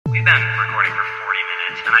We've been recording for 40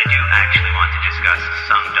 minutes, and I do actually want to discuss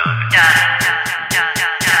some Doug. This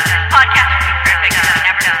podcast would be perfect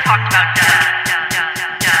if we never talked about Doug.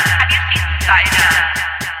 Have you seen Society?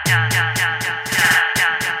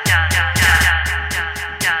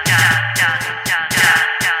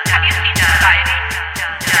 Have you seen Society?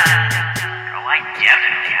 Oh, I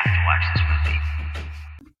definitely have to watch this movie.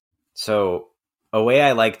 So, a way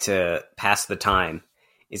I like to pass the time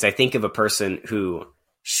is I think of a person who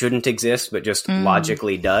shouldn't exist, but just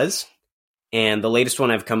logically does. And the latest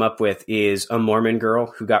one I've come up with is a Mormon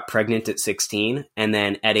girl who got pregnant at 16 and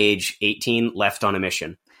then at age 18 left on a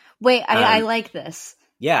mission. Wait, I like this.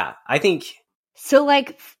 Yeah, I think... So,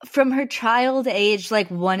 like, from her child age, like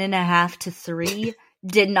 1.5 to 3,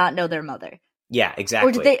 did not know their mother. Yeah,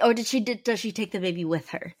 exactly. Does she take the baby with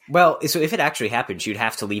her? Well, so if it actually happened, she'd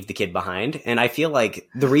have to leave the kid behind. And I feel like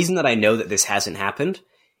the reason that I know that this hasn't happened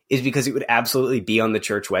is because it would absolutely be on the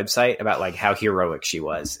church website about like how heroic she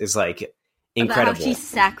was. Is like incredible. About how she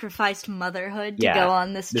sacrificed motherhood to go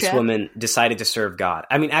on this trip. This woman decided to serve God.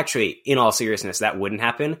 I mean, actually, in all seriousness, that wouldn't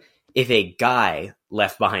happen if a guy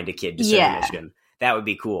left behind a kid to serve a mission. That would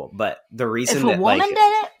be cool. But the reason if a woman did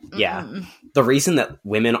it? Yeah. The reason that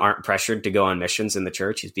women aren't pressured to go on missions in the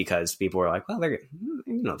church is because people are like, well, they're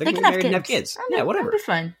going to get married and have kids. Yeah, whatever. That'll be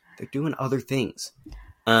fine. They're doing other things.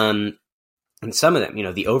 And some of them,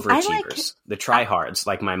 the overachievers, the tryhards,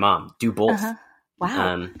 like my mom, do both.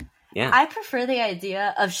 Wow. Yeah. I prefer the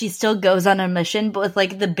idea of she still goes on a mission, but with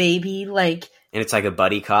like the baby, like... And it's like a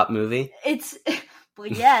buddy cop movie? It's... Well,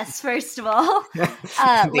 yes, first of all. They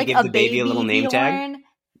like give the baby a little name tag?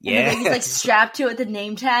 Yeah. And the baby's like strapped to it with a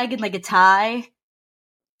name tag and like a tie.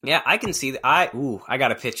 Yeah, I can see that. I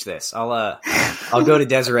gotta pitch this. I'll go to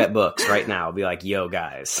Deseret Books right now. I'll be like, yo,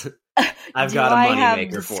 guys, I've got a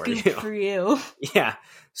moneymaker for you. Yeah,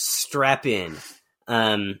 strap in.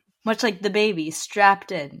 Much like the baby,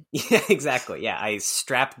 strapped in. Yeah, exactly. Yeah, I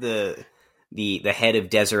strapped the head of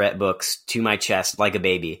Deseret Books to my chest like a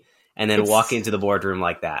baby, and then walk into the boardroom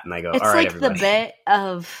like that, and I go, all right, everybody. It's like the bit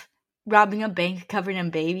of robbing a bank covered in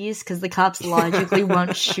babies, because the cops logically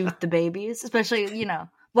won't shoot the babies, especially,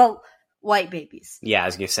 white babies. Yeah, I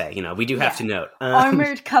was going to say, we do have to note.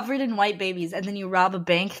 Armored, covered in white babies, and then you rob a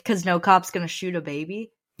bank because no cop's going to shoot a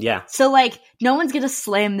baby. Yeah. So, no one's going to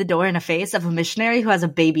slam the door in the face of a missionary who has a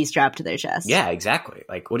baby strapped to their chest. Yeah, exactly.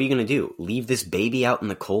 Like, what are you going to do? Leave this baby out in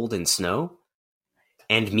the cold and snow?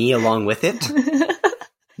 And me along with it?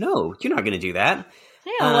 No, you're not going to do that.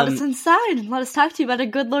 Yeah, let us inside and let us talk to you about our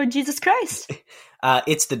good Lord Jesus Christ.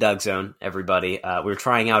 It's the Doug Zone, everybody. We're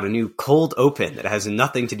trying out a new cold open that has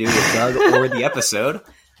nothing to do with Doug or the episode.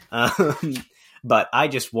 But I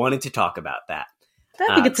just wanted to talk about that.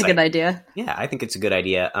 I think it's a good idea. Yeah, I think it's a good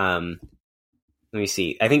idea. Let me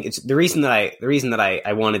see. I think it's the reason that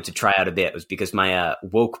I wanted to try out a bit was because my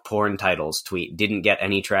woke porn titles tweet didn't get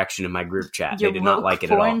any traction in my group chat. They did not like it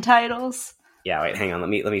at all. Porn titles? Yeah, wait, hang on. Let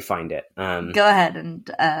me find it. Go ahead and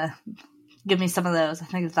give me some of those. I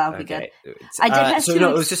think that would be good.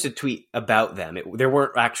 It was just a tweet about them. There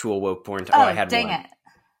weren't actual woke porn. I had dang one. It.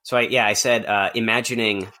 So I said,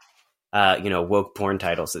 imagining, woke porn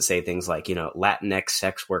titles that say things like, Latinx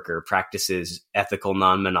sex worker practices ethical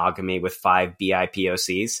non-monogamy with 5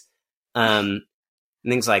 BIPOCs,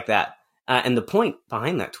 things like that. And the point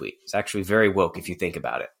behind that tweet is actually very woke if you think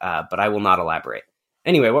about it. But I will not elaborate.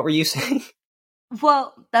 Anyway, what were you saying?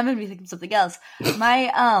 Well, that made me think of something else.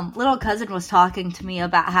 My little cousin was talking to me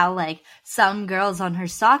about how, some girls on her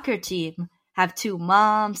soccer team have 2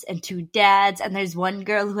 moms and 2 dads, and there's one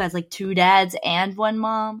girl who has, 2 dads and 1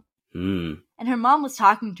 mom. Mm. And her mom was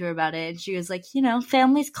talking to her about it, and she was like,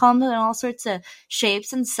 families come in all sorts of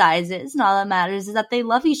shapes and sizes, and all that matters is that they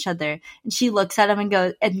love each other. And she looks at him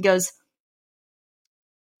and goes,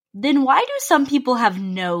 then why do some people have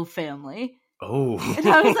no family? Oh. And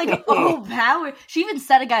I was like, oh, power. She even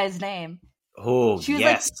said a guy's name. Oh, she was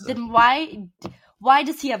yes. like, then why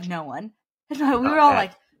does he have no one? And we were all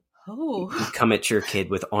like, oh. You come at your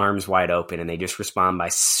kid with arms wide open, and they just respond by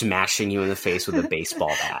smashing you in the face with a baseball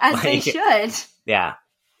bat. As they should. Yeah.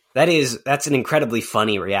 That's an incredibly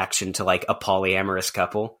funny reaction to, a polyamorous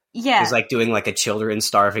couple. Yeah. It's like doing a children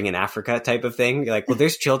starving in Africa type of thing. You're like, well,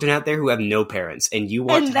 there's children out there who have no parents, and you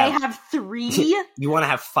want and they have 3? You want to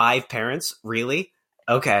have 5 parents? Really?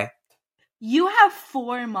 Okay. You have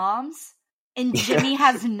 4 moms, and Jimmy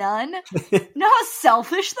has none? You know how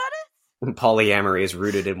selfish that is? Polyamory is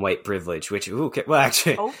rooted in white privilege, which,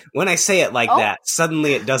 actually, when I say it like that,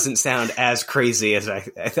 suddenly it doesn't sound as crazy as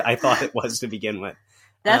I thought it was to begin with.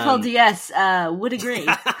 That's LDS would agree.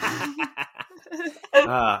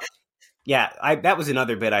 Yeah, that was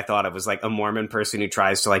another bit I thought of, was like a Mormon person who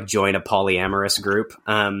tries to like join a polyamorous group,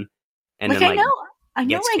 and Like, then like I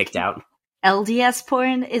know, gets like kicked out. LDS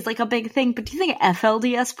porn is like a big thing, but do you think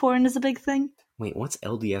FLDS porn is a big thing? Wait, what's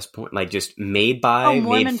LDS porn? Like just made by,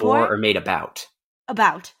 Mormon made for, porn? or made about?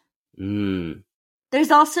 About.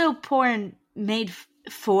 There's also porn made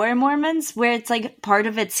for Mormons where it's like part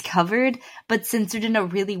of it's covered but censored in a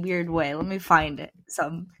really weird way. Let me find it.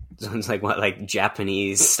 Sounds like what, like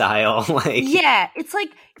Japanese style? Like, yeah, it's like,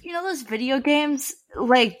 you know those video games,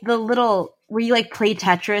 like the little where you like play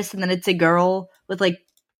Tetris and then it's a girl with like.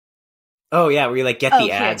 Oh yeah, where you like get the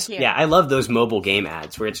here, ads. here. Yeah, I love those mobile game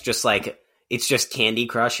ads where it's just Candy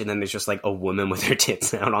Crush, and then there's just like a woman with her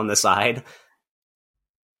tits out on the side.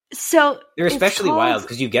 So they're especially wild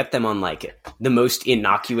because you get them on like the most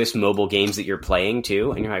innocuous mobile games that you're playing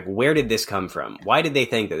too, and you're like, where did this come from? Why did they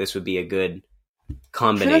think that this would be a good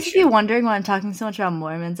combination? For those of you wondering why I'm talking so much about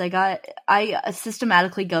Mormons, I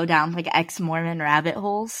systematically go down like ex-Mormon rabbit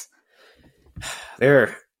holes.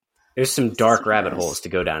 There's some dark rabbit holes to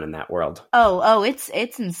go down in that world. Oh, it's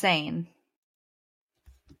insane.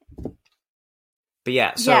 But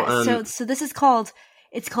yeah, so so this is called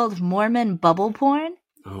Mormon bubble porn.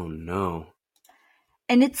 Oh no.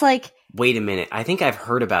 And it's like, wait a minute, I think I've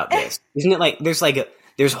heard about this. Isn't it like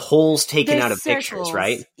there's holes taken out of circles. Pictures,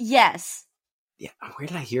 right? Yes. Yeah, where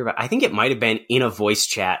did I hear about? I think it might have been in a voice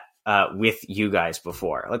chat with you guys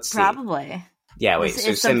before. Let's see. Probably. Yeah, wait.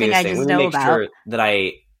 So send me this thing. Let me make sure that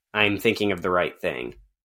I'm thinking of the right thing.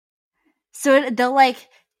 So they'll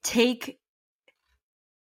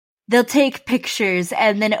take pictures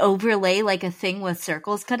and then overlay like a thing with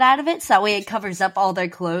circles cut out of it, so that way it covers up all their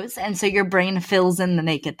clothes, and so your brain fills in the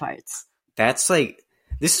naked parts. That's like,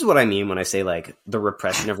 this is what I mean when I say like the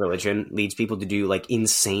repression of religion leads people to do like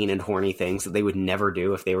insane and horny things that they would never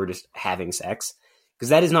do if they were just having sex. Because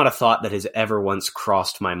that is not a thought that has ever once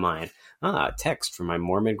crossed my mind. A text from my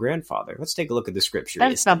Mormon grandfather. Let's take a look at the scripture.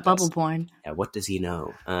 That's about bubble porn. Yeah, what does he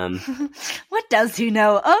know? What does he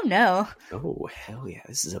know? Oh no. Oh, hell yeah.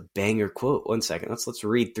 This is a banger quote. One second. Let's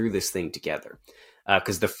read through this thing together.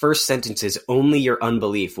 Because the first sentence is, only your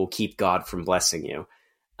unbelief will keep God from blessing you.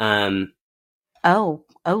 Oh,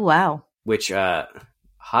 wow. Which,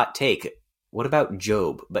 hot take. What about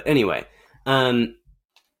Job? But anyway,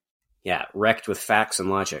 yeah, wrecked with facts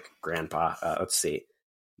and logic, Grandpa. Let's see.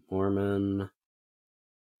 Mormon.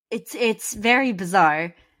 It's very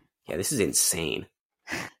bizarre. Yeah, this is insane.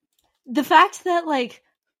 The fact that like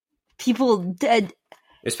people did,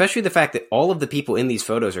 especially the fact that all of the people in these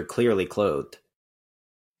photos are clearly clothed.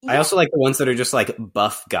 Yeah. I also like the ones that are just like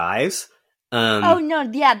buff guys. Oh no,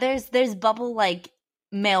 yeah, there's bubble like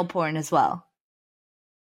male porn as well.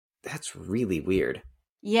 That's really weird.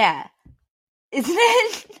 Yeah. Isn't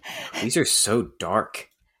it? These are so dark.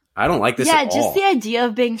 I don't like this at all. Yeah, just the idea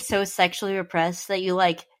of being so sexually repressed that you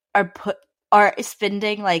like are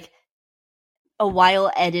spending like a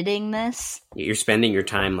while editing this. You're spending your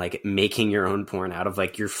time like making your own porn out of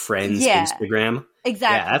like your friend's Instagram.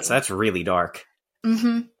 Exactly. Yeah, that's really dark.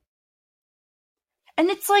 Mm-hmm. And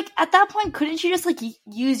it's like, at that point, couldn't you just like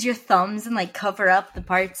use your thumbs and like cover up the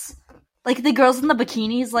parts? Like the girls in the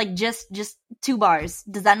bikinis, like just 2 bars.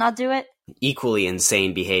 Does that not do it? Equally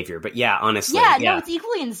insane behavior, but yeah, honestly. Yeah, no, it's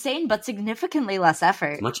equally insane, but significantly less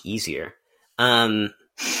effort. It's much easier.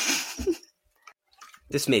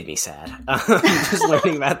 This made me sad. Just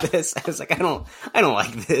learning about this, I was like, I don't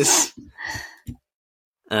like this.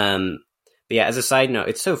 But yeah, as a side note,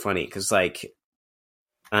 it's so funny because like,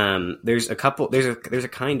 there's a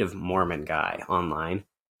kind of Mormon guy online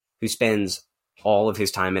who spends all of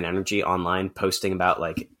his time and energy online posting about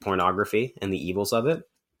like pornography and the evils of it.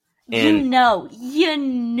 And you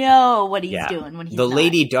know what he's doing when he's the not.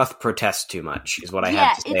 lady doth protest too much is what I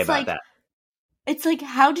have to say about that. It's like,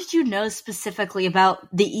 how did you know specifically about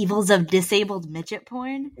the evils of disabled midget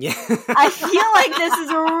porn? Yeah. I feel like this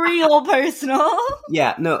is real personal.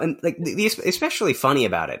 Yeah, no, and like the especially funny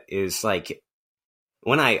about it is like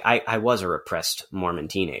when I was a repressed Mormon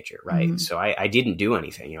teenager, right? Mm-hmm. So I didn't do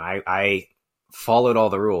anything. You know, I followed all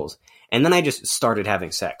the rules, and then I just started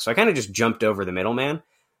having sex. So I kind of just jumped over the middleman.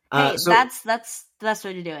 Hey, so that's the best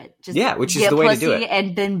way to do it. Just which is the way to do it,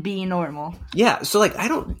 and then be normal. Yeah, so like I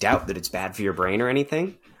don't doubt that it's bad for your brain or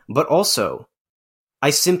anything, but also I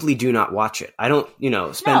simply do not watch it. I don't,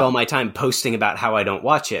 spend all my time posting about how I don't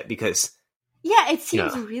watch it because it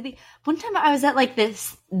seems really. One time I was at like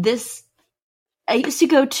this. I used to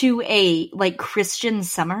go to a like Christian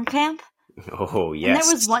summer camp. Oh, yes. And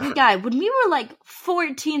there was one guy, when we were like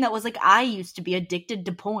 14, that was like, I used to be addicted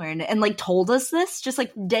to porn, and like told us this just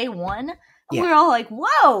like day one Yeah. We're all like,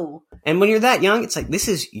 whoa. And when you're that young, it's like, this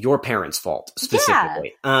is your parents' fault,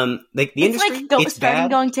 specifically. Like, the It's industry, like it's starting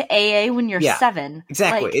bad. going to AA when you're Yeah, 7.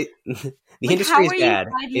 Exactly. Like, The like, industry how is are bad.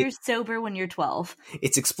 you 5 years sober when you're 12?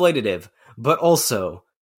 It's exploitative, but also,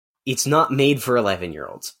 it's not made for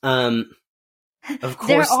 11-year-olds. Of course,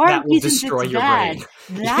 There are that will reasons destroy it's your bad.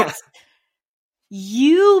 brain. That's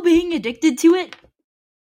you being addicted to it.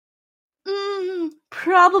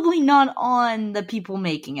 Probably not on the people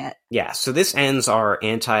making it. Yeah, so this ends our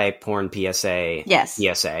anti-porn PSA. Yes.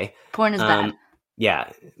 PSA. Porn is bad.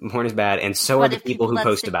 Yeah, porn is bad, and so But are the if people who let's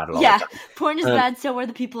post say- about it all yeah, the time. porn is bad, so are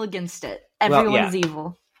the people against it. Well, Everyone yeah. is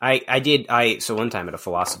evil. So one time at a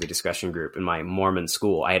philosophy discussion group in my Mormon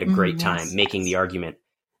school, I had a great time making the argument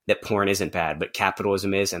that porn isn't bad, but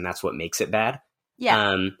capitalism is, and that's what makes it bad.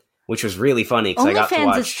 Yeah. Which was really funny because I got to OnlyFans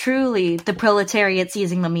watch. is truly the proletariat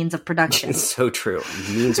seizing the means of production. It's so true.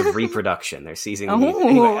 Means of reproduction. They're seizing the Oh. means.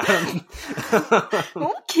 Anyway,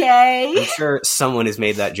 Okay. I'm sure someone has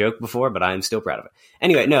made that joke before, but I'm still proud of it.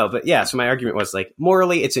 Anyway, no, but yeah, so my argument was like,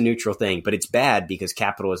 morally, it's a neutral thing, but it's bad because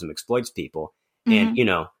capitalism exploits people. And, you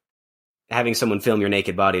know, having someone film your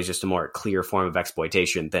naked body is just a more clear form of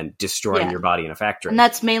exploitation than destroying your body in a factory. And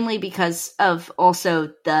that's mainly because of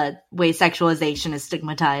also the way sexualization is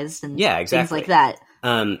stigmatized and things like that.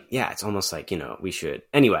 Yeah, it's almost like, you know, we should.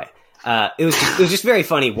 Anyway, it was just very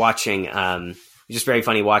funny watching.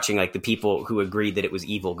 Like the people who agreed that it was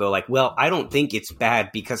evil go like, well, I don't think it's bad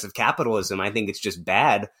because of capitalism. I think it's just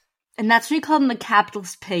bad. And that's when you call them the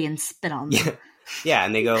capitalist pay and spit on them. Yeah. Yeah,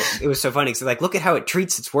 and they go, it was so funny because they're like, look at how it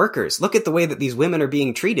treats its workers. Look at the way that these women are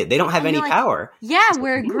being treated. They don't have any power. Yeah,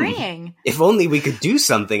 we're agreeing. If only we could do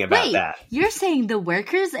something about that. You're saying the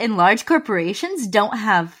workers in large corporations don't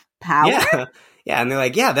have power? Yeah, and they're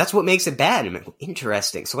like, yeah, that's what makes it bad. And I'm like,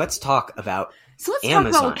 interesting. So let's talk about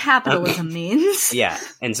Amazon. Talk about what capitalism means. Yeah,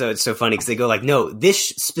 and so it's so funny because they go like, no, this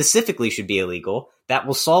specifically should be illegal. That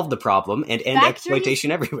will solve the problem and end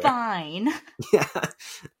exploitation everywhere. Fine. Yeah.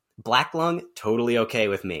 Black lung, totally okay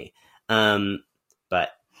with me.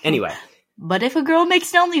 But anyway. But if a girl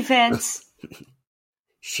makes an OnlyFans,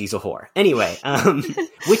 she's a whore. Anyway,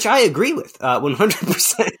 which I agree with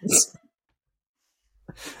 100%.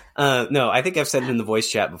 No, I think I've said it in the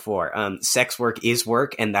voice chat before. Sex work is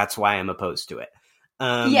work, and that's why I'm opposed to it.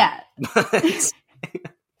 Yeah. But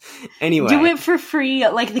anyway. Do it for free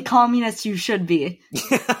like the communist you should be.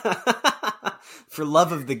 For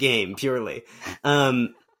love of the game, purely.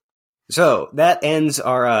 So that ends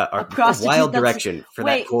our wild direction for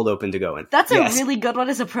that cold open to go in. That's a really good one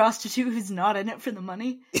as a prostitute who's not in it for the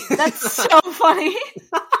money. That's so funny.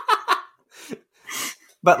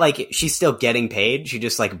 But like, she's still getting paid. She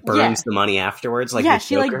just like burns the money afterwards. Like,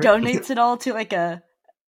 she like donates it all to like a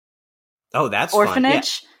that's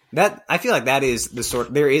orphanage. Fun. Yeah. That I feel like that is the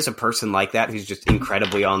sort. There is a person like that who's just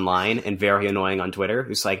incredibly online and very annoying on Twitter.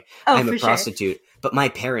 Who's like, I'm a prostitute, but my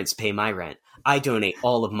parents pay my rent. I donate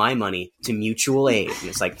all of my money to mutual aid, and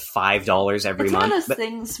it's like $5 every month. It's one of those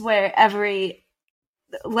things where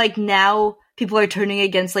now people are turning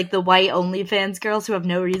against like the white OnlyFans girls who have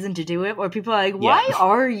no reason to do it, or people are like, why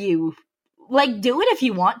are you like, do it if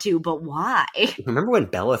you want to, but why? Remember when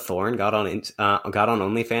Bella Thorne got on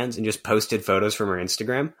OnlyFans and just posted photos from her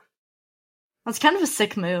Instagram? That's kind of a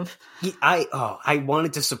sick move. I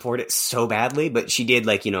wanted to support it so badly, but she did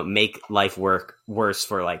like, you know, make life worse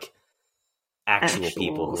for like actual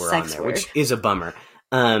people who were on there, which is a bummer.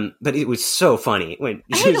 But it was so funny when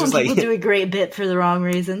she was just like, people do a great bit for the wrong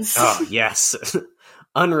reasons. Oh yes,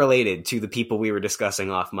 unrelated to the people we were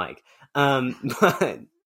discussing off mic. But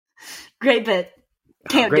great bit.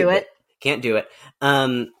 Can't do it. Can't do it.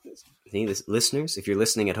 Listeners, if you're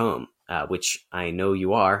listening at home, which I know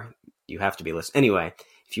you are, you have to be listening. Anyway,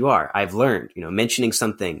 if you are, I've learned, you know, mentioning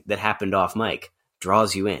something that happened off mic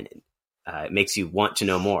draws you in. It makes you want to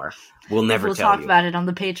know more. We'll tell you. We'll talk about it on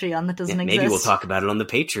the Patreon that doesn't exist. Maybe we'll talk about it on the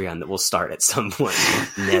Patreon that will start at some point.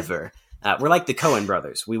 Never. We're like the Coen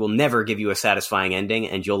brothers. We will never give you a satisfying ending,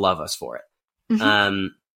 and you'll love us for it. Mm-hmm.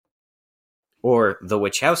 Or the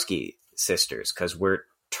Wachowski sisters, because we're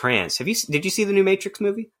trans. Did you see the new Matrix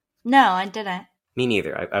movie? No, I didn't. Me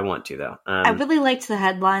neither. I want to, though. I really liked the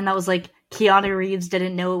headline that was like, Keanu Reeves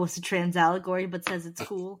didn't know it was a trans allegory, but says it's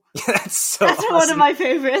cool. That's awesome. One of my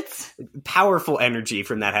favorites. Powerful energy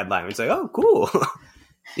from that headline. It's like, oh, cool.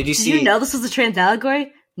 Did you know this was a trans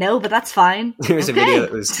allegory? No, but that's fine. There's a video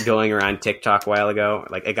that was going around TikTok a while ago,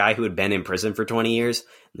 like a guy who had been in prison for 20 years.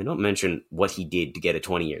 And they don't mention what he did to get a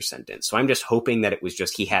 20-year sentence. So I'm just hoping that it was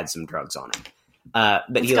just he had some drugs on him. But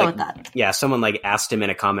Let's he go like, with that. Yeah, someone like asked him in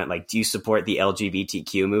a comment, like, do you support the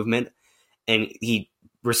LGBTQ movement? And he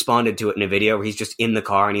responded to it in a video where he's just in the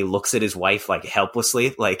car and he looks at his wife like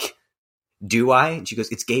helplessly, like, do I? And she goes,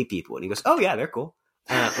 it's gay people. And he goes, oh yeah, they're cool.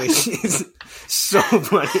 Which is so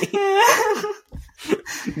funny.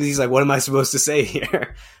 He's like, what am I supposed to say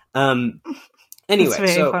here? Anyway, very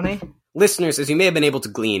so funny. listeners, as you may have been able to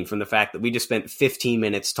glean from the fact that we just spent 15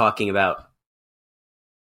 minutes talking about,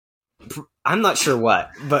 I'm not sure what,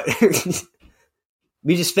 but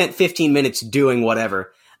we just spent 15 minutes doing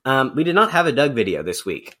whatever. We did not have a Doug video this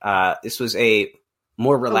week. This was a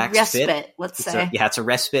more relaxed fit. Let's say. It's a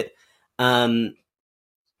respite. The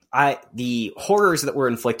horrors that were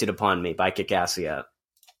inflicted upon me by Kikassia,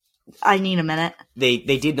 I need a minute. they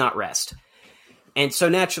did not rest. And so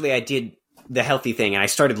naturally I did the healthy thing and I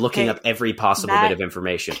started looking up every possible Matt, bit of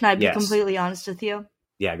information. Can I be Yes. completely honest with you?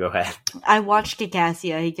 Yeah, go ahead. I watched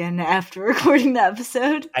Kikassia again after recording the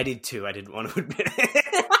episode. I did too. I didn't want to admit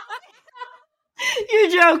it. You're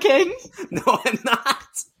joking. No, I'm not.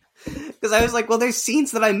 Because I was like, well, there's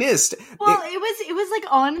scenes that I missed. Well, it was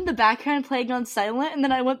like on in the background playing on silent, and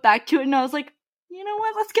then I went back to it and I was like, you know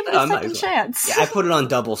what? Let's give it a second chance. Yeah, I put it on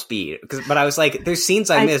double speed. But I was like, there's scenes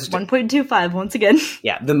I missed. 1.25 once again.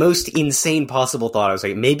 Yeah, the most insane possible thought. I was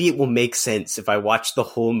like, maybe it will make sense if I watch the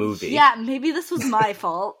whole movie. Yeah, maybe this was my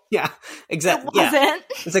fault. Yeah, exactly. It wasn't.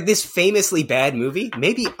 Yeah. It's like this famously bad movie.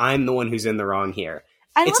 Maybe I'm the one who's in the wrong here.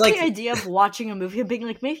 I It's love like- the idea of watching a movie and being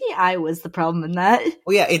like, maybe I was the problem in that.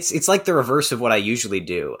 Well, yeah, it's like the reverse of what I usually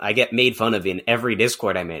do. I get made fun of in every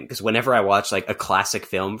Discord I'm in, because whenever I watch like a classic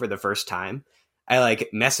film for the first time, I like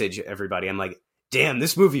message everybody. I'm like, damn,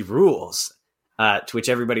 this movie rules. To which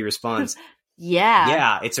everybody responds, Yeah.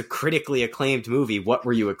 yeah, it's a critically acclaimed movie. What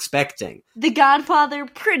were you expecting? The Godfather,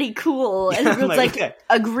 pretty cool. And Yeah, everyone's like, like, okay.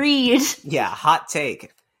 agreed. Yeah, hot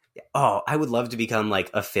take. Oh, I would love to become like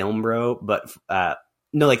a film bro, but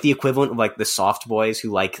no, like the equivalent of like the soft boys who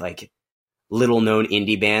like little known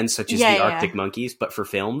indie bands such as Yeah, the yeah. Arctic Monkeys, but for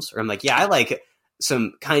films. Or I'm like, yeah, I like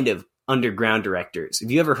some kind of underground directors.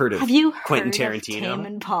 Have you ever heard of Have you Quentin heard of Tarantino? Tame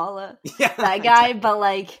Impala? Yeah, That guy, but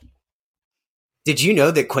like, Did you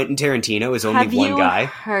know that Quentin Tarantino is only have one you guy?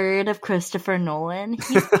 heard of Christopher Nolan?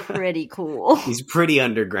 He's pretty cool. He's pretty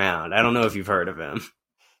underground. I don't know if you've heard of him.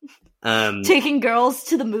 Taking girls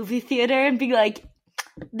to the movie theater and being like,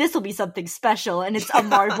 this will be something special, and it's a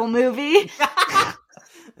Marvel movie.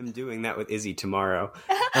 I'm doing that with Izzy tomorrow.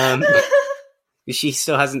 She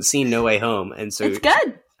still hasn't seen No Way Home, and so It's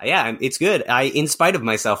good. yeah, it's good. In spite of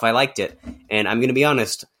myself, I liked it, and I'm going to be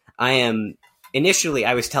honest. Initially,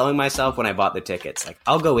 I was telling myself when I bought the tickets, like,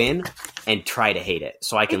 I'll go in and try to hate it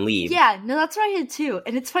so I can leave. Yeah, no, that's what I did too.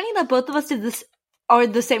 And it's funny that both of us did this, are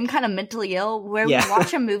the same kind of mentally ill, where Yeah. we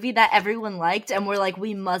watch a movie that everyone liked, and we're like,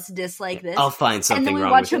 we must dislike this. I'll find something and then we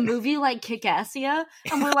wrong watch with a it. movie like Kick-Assia,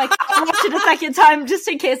 and we're like, I'll watch it a second time just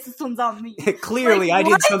in case this one's on me. Clearly, Like, I did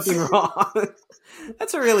what? something wrong.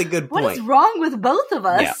 That's a really good point. What is wrong with both of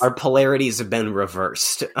us? Yeah, our polarities have been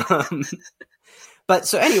reversed. But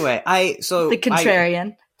so anyway, The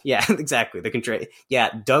contrarian. yeah, exactly. The contrarian. Yeah,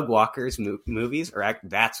 Doug Walker's movies are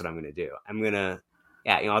that's what I'm going to do. I'm going to,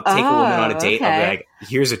 I'll take a woman on a date. I'll be okay. like,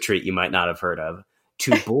 here's a treat you might not have heard of.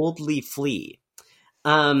 To boldly flee.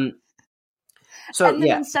 So And then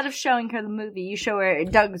yeah, instead of showing her the movie, you show her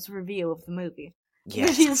Doug's review of the movie.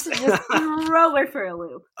 yes. You just throw her for a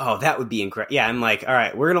loop. Oh, that would be incredible. Yeah, I'm like, all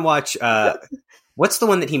right, we're going to watch, what's the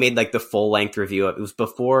one that he made like the full length review of? It was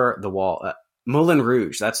Before the Wall. Moulin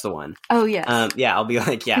Rouge, that's the one. Oh, yes. Yeah, I'll be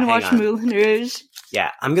like, yeah, You hang can watch on. Moulin Rouge.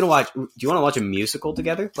 Yeah, I'm gonna watch. Do you want to watch a musical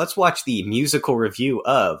together? Let's watch the musical review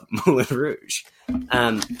of Moulin Rouge,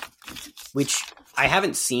 which I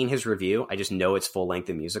haven't seen his review. I just know it's full length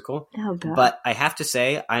and musical. Oh, God. But I have to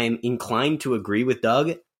say, I am inclined to agree with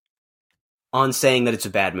Doug on saying that it's a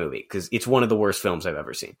bad movie because it's one of the worst films I've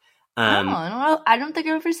ever seen. I don't think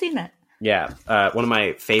I've ever seen it. Yeah, one of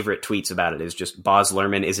my favorite tweets about it is just Boz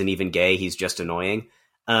Lerman isn't even gay; he's just annoying.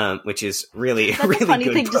 Which is really That's really a funny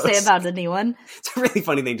good thing post. to say about anyone. It's a really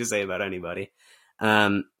funny thing to say about anybody.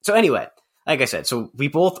 So anyway, like I said, so we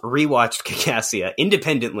both rewatched Kikassia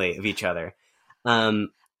independently of each other.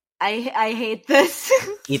 I hate this.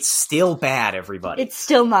 It's still bad, everybody. It's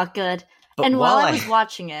still not good. But And while while I was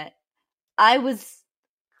watching it, I was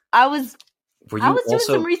were you doing also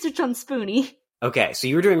some research on Spoonie. okay? So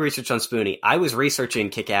you were doing research on Spoonie. I was researching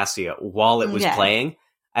Kikassia while it was Okay. playing.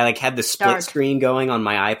 I like had the split Dark. screen going on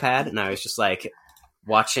my iPad, and I was just like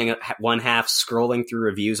watching one half, scrolling through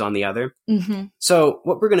reviews on the other. Mm-hmm. So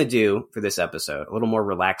what we're going to do for this episode, a little more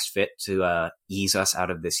relaxed fit to ease us out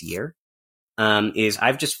of this year, is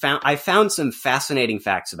I found some fascinating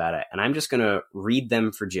facts about it, and I'm just going to read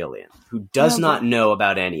them for Jillian, who does Okay. not know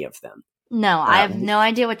about any of them. No, I have no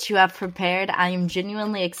idea what you have prepared. I am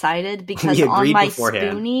genuinely excited because We on agreed my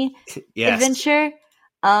beforehand. Spoonie Yes. adventure,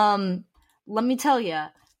 let me tell you,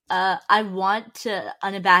 I want to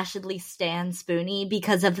unabashedly stan Spoonie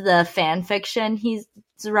because of the fan fiction he's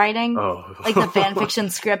writing, Oh. like the fan fiction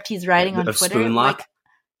script he's writing on Of Twitter. Spoonlock? Like,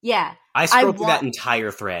 yeah, I scrolled through that want-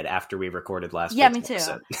 entire thread after we recorded last Yeah, week's me too.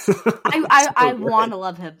 episode. I So good. want to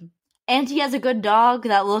love him. And he has a good dog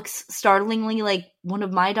that looks startlingly like one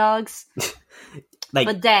of my dogs. Like,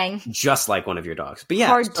 But dang, just like one of your dogs. But yeah,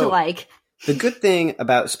 hard to so like. the good thing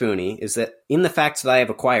about Spoonie is that in the facts that I have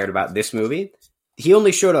acquired about this movie, he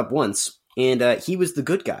only showed up once, and he was the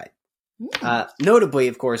good guy. Notably,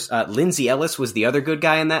 of course, Lindsay Ellis was the other good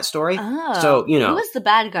guy in that story. Oh, So, you know, who was the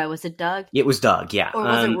bad guy? Was it Doug? it was Doug, yeah. Or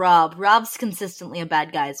was it Rob? Rob's consistently a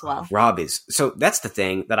bad guy as well. Rob is. So that's the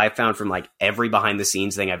thing that I found from like every behind the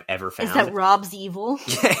scenes thing I've ever found. Is that Rob's evil?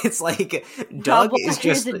 Yeah, it's like Doug Rob is Walker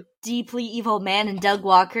just is a deeply evil man, and Doug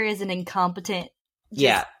Walker is an incompetent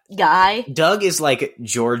yeah. guy. Doug is like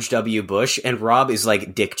George W. Bush, and Rob is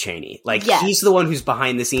like Dick Cheney. Like Yes. he's the one who's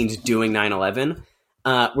behind the scenes doing 9/11.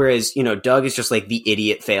 Whereas, you know, Doug is just like the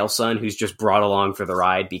idiot fail son who's just brought along for the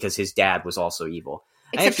ride because his dad was also evil.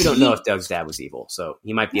 I Except actually don't know if Doug's dad was evil, so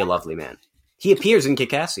he might be a lovely man. He appears in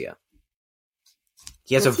Kick-Assia.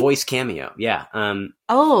 He has a Does he? voice cameo. Yeah.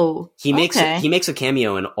 Oh, He makes okay. he makes a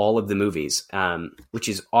cameo in all of the movies, which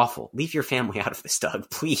is awful. Leave your family out of this, Doug,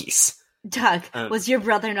 please. Doug, was your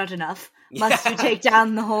brother not enough? Must you take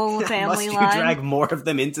down the whole family Must you line? drag more of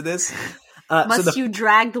them into this? Must you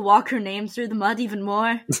drag the Walker name through the mud even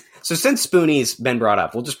more? So since Spoonie's been brought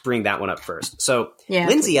up, we'll just bring that one up first. So Yeah,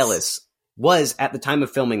 Lindsay please. Ellis was, at the time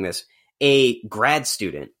of filming this, a grad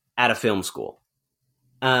student at a film school.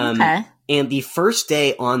 Okay. And the first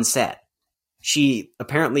day on set, she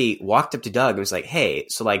apparently walked up to Doug and was like, hey,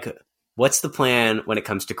 so like, what's the plan when it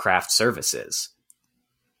comes to craft services?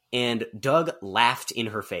 And Doug laughed in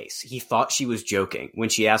her face. He thought she was joking when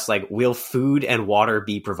she asked, like, will food and water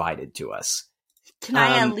be provided to us? Can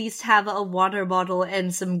I at least have a water bottle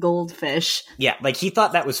and some goldfish? Yeah, like, he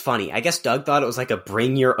thought that was funny. I guess Doug thought it was like a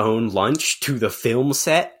bring your own lunch to the film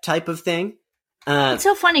set type of thing. It's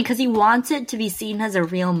so funny because he wants it to be seen as a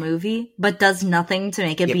real movie, but does nothing to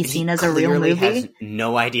make it be but he seen as a real clearly movie. has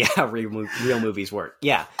no idea how real movies work.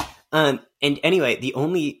 Yeah. And anyway, he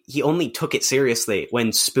only took it seriously when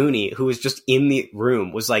Spoonie, who was just in the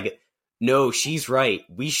room, was like, no, she's right.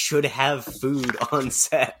 We should have food on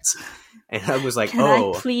set. And I was like, Can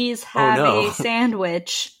I please have no. a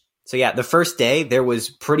sandwich? So yeah, the first day, there was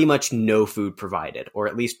pretty much no food provided, or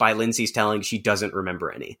at least by Lindsay's telling, she doesn't remember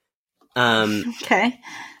any. Okay.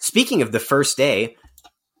 Speaking of the first day,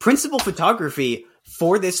 principal photography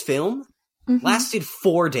for this film Mhm. lasted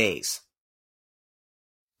 4 days.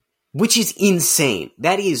 Which is insane.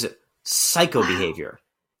 That is psycho behavior.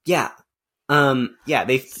 Yeah. Yeah,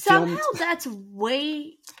 they filmed... Somehow that's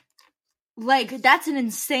way... Like, that's an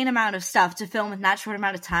insane amount of stuff to film in that short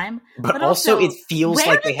amount of time. But also it feels where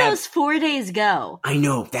like did they have... those 4 days go? I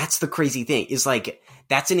know, that's the crazy thing. Is like,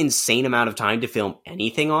 that's an insane amount of time to film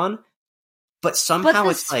anything on. But somehow But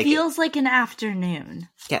this it's like... feels like an afternoon.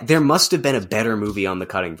 Yeah, there must have been a better movie on the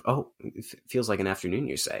cutting... Oh, it feels like an afternoon,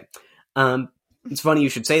 you say. It's funny you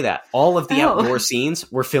should say that. All of the outdoor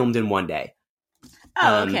scenes were filmed in one day.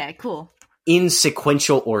 Oh, okay, cool. In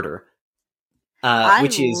sequential order. I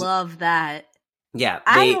Which is... love that. Yeah,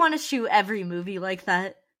 I want to shoot every movie like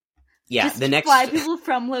that. Yeah, Just the next... fly people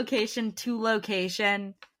from location to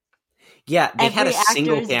location. Yeah, they Every had a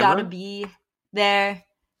single actor's camera. gotta be there.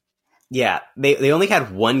 Yeah, they only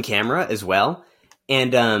had one camera as well.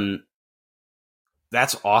 And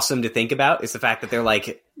that's awesome to think about, is the fact that they're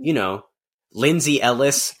like, you know, Lindsay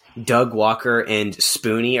Ellis, Doug Walker, and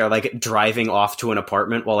Spoonie are like driving off to an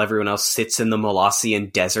apartment while everyone else sits in the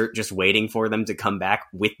Molossian desert just waiting for them to come back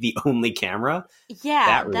with the only camera.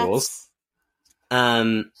 Yeah, That rules.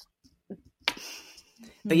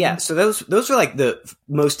 But yeah, so those are like the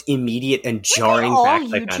most immediate and jarring all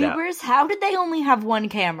facts I found out. YouTubers? How did they only have one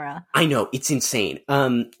camera? I know, it's insane.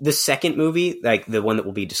 The second movie, like the one that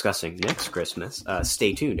we'll be discussing next Christmas,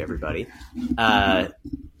 stay tuned, everybody.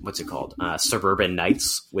 What's it called? Suburban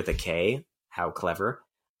Nights with a K. How clever.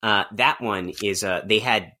 That one is, they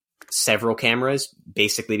had several cameras,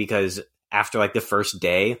 basically because after like the first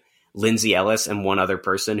day, Lindsay Ellis and one other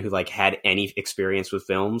person who like had any experience with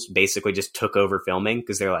films basically just took over filming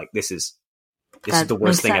because they're like, this is the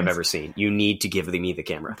worst thing I've ever seen. You need to give me the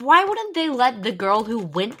camera. Why wouldn't they let the girl who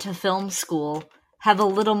went to film school have a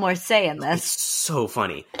little more say in It's this. so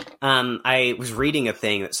funny. I was reading a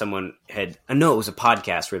thing that someone had. No, it was a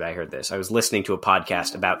podcast where I heard this. I was listening to a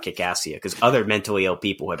podcast about Kikassia because other mentally ill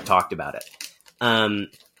people have talked about it.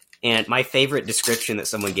 And my favorite description that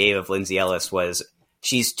someone gave of Lindsay Ellis was,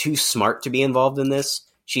 she's too smart to be involved in this.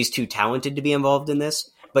 She's too talented to be involved in this,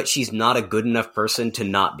 but she's not a good enough person to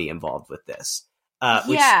not be involved with this.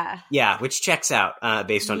 Which checks out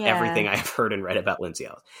based on everything I've heard and read about Lindsay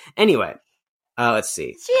Ellis. Anyway, let's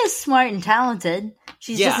see. She is smart and talented.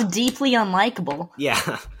 She's just deeply unlikable.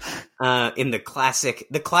 Yeah. In the classic,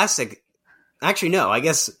 actually, no, I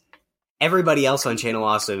guess everybody else on Channel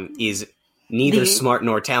Awesome is neither smart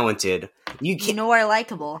nor talented. Nor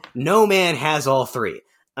likable. No man has all three.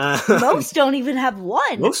 Most don't even have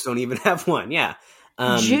one. Most don't even have one, yeah.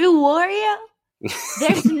 Jew Wario?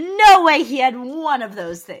 There's no way he had one of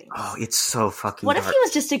those things. Oh, it's so fucking What if he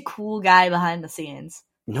was just a cool guy behind the scenes?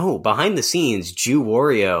 No, behind the scenes, Jew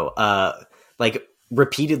Wario,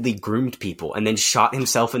 repeatedly groomed people and then shot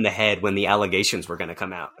himself in the head when the allegations were going to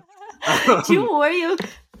come out. Jew Wario?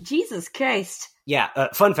 Jesus Christ. Yeah,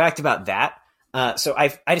 fun fact about that. So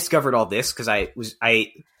I discovered all this because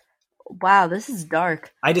Wow, this is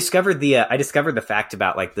dark. I discovered the fact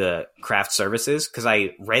about like the craft services because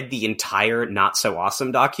I read the entire Not So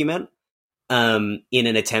Awesome document in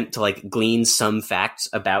an attempt to like glean some facts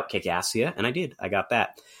about Kikassia, and I did. I got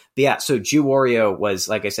that. But yeah, so Jew Wario was,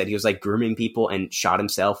 like I said, he was like grooming people and shot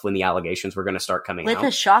himself when the allegations were going to start coming out. With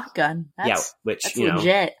a shotgun. That's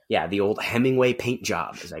legit. Yeah, the old Hemingway paint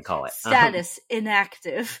job, as I call it. Status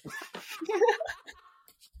inactive.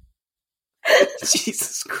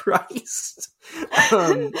 Jesus Christ.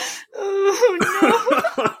 Oh,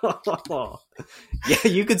 Yeah,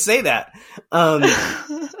 you could say that. But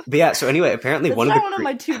yeah, so anyway, apparently that's one not of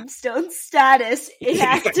my tombstone. Status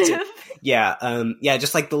inactive. Yeah,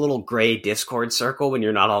 just like the little gray Discord circle when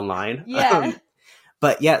you're not online. Yeah.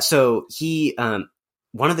 But yeah, so he,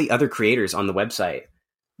 one of the other creators on the website,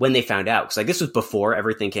 when they found out, because like this was before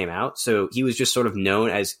everything came out, so he was just sort of known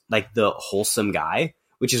as like the wholesome guy,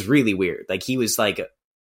 which is really weird. Like he was like,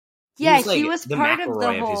 he was the part McElroy of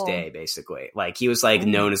the his whole day, basically. Like he was like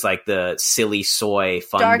known as like the silly soy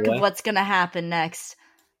fun dark boy. of what's gonna happen next.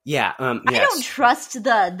 Yeah, I don't trust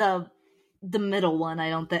the middle one.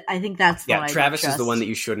 I think that's the one. Travis is the one that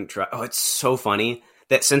you shouldn't trust. Oh, it's so funny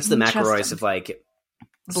that since the McElroys have like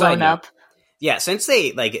blown up. Yeah, since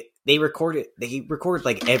he recorded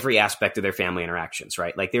like every aspect of their family interactions,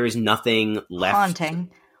 right? Like there is nothing left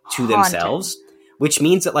to themselves, which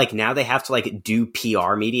means that like now they have to like do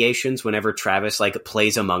PR mediations whenever Travis like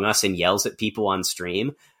plays Among Us and yells at people on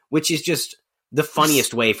stream, which is just the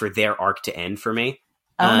funniest way for their arc to end for me.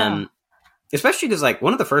 No. Especially because like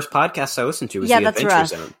one of the first podcasts I listened to was the Adventure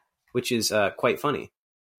Zone, which is quite funny.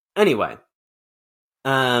 Anyway,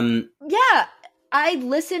 I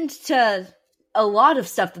listened to a lot of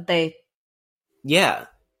stuff that they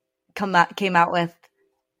came out with,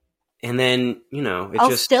 and then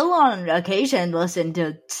I'll still on occasion listen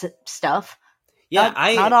to stuff. Yeah,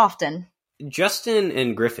 not often. Justin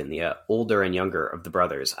and Griffin, the older and younger of the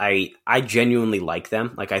brothers, I genuinely like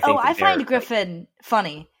them. Like I think I find Griffin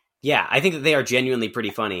funny. Yeah, I think that they are genuinely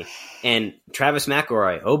pretty funny. And Travis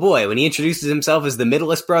McElroy, oh boy, when he introduces himself as the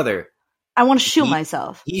middleest brother, I want to shoot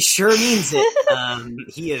myself. He sure means it.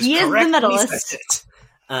 He is the middleist.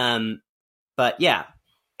 But yeah.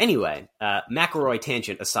 Anyway, McElroy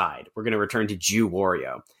tangent aside, we're going to return to Jew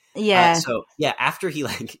Wario. Yeah. So yeah, after he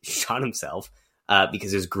like shot himself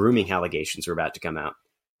because his grooming allegations were about to come out,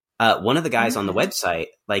 one of the guys on the website,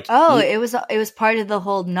 like, it was part of the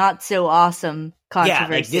whole Not So Awesome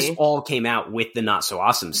controversy. Yeah, like this all came out with the Not So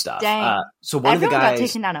Awesome stuff. Dang. So one Everyone of the guys got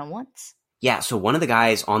taken out at once. Yeah, so one of the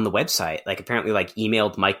guys on the website, like, apparently, like,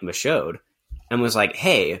 emailed Mike Michaud and was like,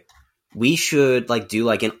 hey, we should, like, do,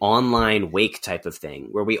 like, an online wake type of thing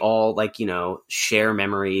where we all, like, share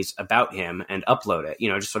memories about him and upload it,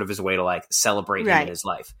 just sort of as a way to, like, celebrate him in his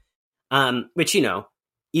life. Which,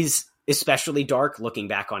 is especially dark looking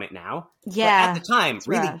back on it now. Yeah. But at the time,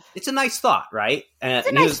 really, it's a nice thought, right? It's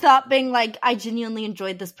a nice thought being like, I genuinely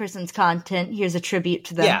enjoyed this person's content. Here's a tribute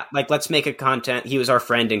to them. Yeah, like, let's make a content. He was our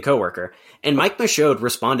friend and coworker. And Mike Michaud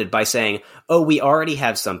responded by saying, oh, we already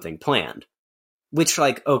have something planned. Which,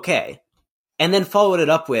 like, okay. And then followed it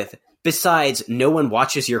up with, besides, no one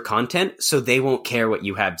watches your content, so they won't care what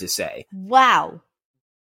you have to say. Wow.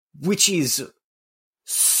 Which is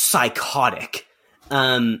psychotic.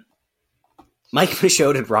 Mike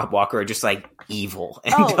Michaud and Rob Walker are just, like, evil.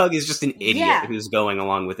 And Doug is just an idiot who's going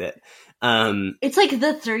along with it. It's like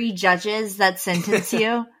the 3 judges that sentence you.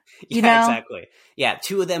 You yeah, know? exactly. Yeah,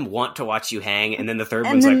 2 of them want to watch you hang, and then the third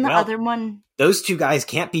And one's then like, the well, other one, those 2 guys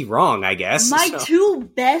can't be wrong, I guess. my So,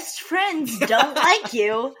 2 best friends don't like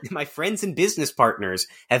you. my friends and business partners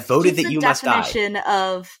have voted Just that the you must die. definition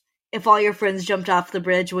of if all your friends jumped off the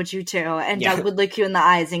bridge, would you too? And Yeah. Doug would look you in the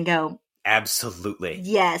eyes and go, Absolutely.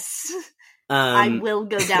 yes, I Um, will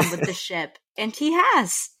go down with the ship. And he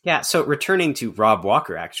has. yeah, so returning to Rob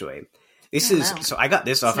Walker, actually. This Oh, is, wow. so I got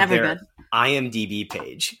this It's off of never their good. IMDb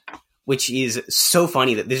page, which is so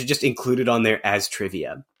funny that this is just included on there as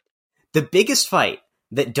trivia. The biggest fight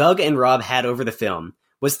that Doug and Rob had over the film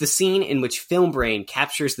was the scene in which Film Brain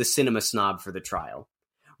captures the cinema snob for the trial.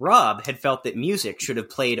 Rob had felt that music should have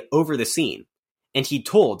played over the scene, and he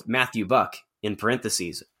told Matthew Buck, in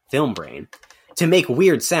parentheses, Film Brain, to make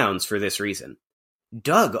weird sounds for this reason.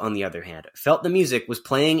 Doug, on the other hand, felt the music was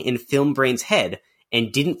playing in Film Brain's head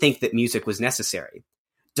and didn't think that music was necessary.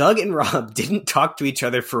 Doug and Rob didn't talk to each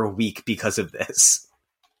other for a week because of this.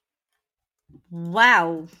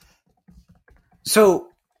 Wow. So,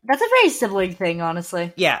 That's a very sibling thing,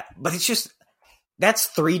 honestly. yeah, but it's just, that's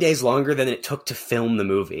 3 days longer than it took to film the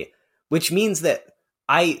movie, which means that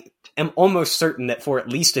I am almost certain that for at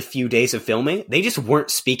least a few days of filming, they just weren't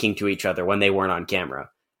speaking to each other when they weren't on camera,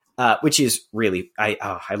 which is really, I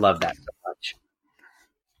love that so much.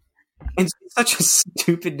 And it's such a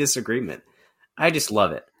stupid disagreement. I just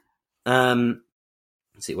love it.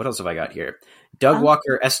 Let's see, what else have I got here? Doug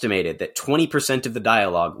Walker estimated that 20% of the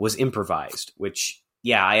dialogue was improvised, which,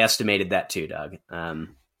 yeah, I estimated that too, Doug.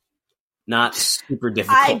 Not super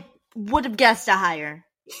difficult. I would have guessed a higher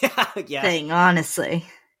yeah. thing, honestly.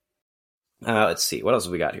 Let's see, what else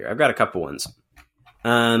have we got here? I've got a couple ones.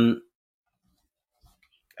 I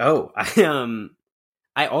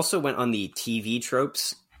also went on the TV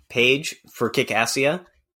tropes page for Kickassia,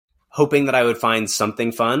 hoping that I would find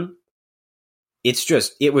something fun.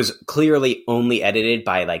 It was clearly only edited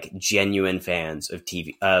by like genuine fans of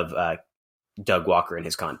Doug Walker and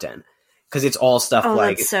his content. Because it's all stuff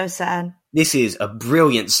like, That's so sad. this is a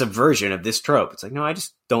brilliant subversion of this trope. It's like, no, I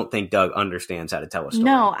just don't think Doug understands how to tell a story.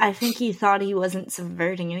 No, I think he thought he wasn't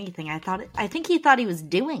subverting anything. I think he thought he was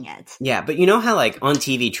doing it. Yeah, but you know how like on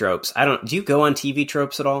TV tropes, do you go on TV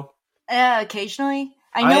tropes at all? Occasionally.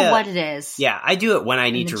 I know what it is. Yeah, I do it when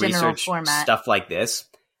I need the to general research format. stuff like this.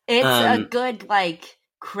 It's a good, like,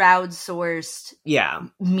 crowdsourced Yeah.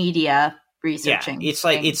 media researching. Yeah, it's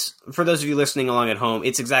like, it's, for those of you listening along at home,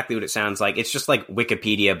 it's exactly what it sounds like. It's just like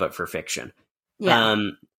Wikipedia, but for fiction. Yeah.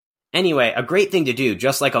 Anyway, a great thing to do,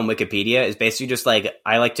 just like on Wikipedia, is basically just like,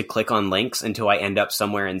 I like to click on links until I end up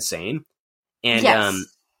somewhere insane. And, Yes.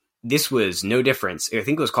 this was no difference. I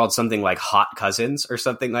think it was called something like Hot Cousins or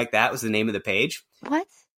something like that was the name of the page. What?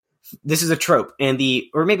 This is a trope. Or maybe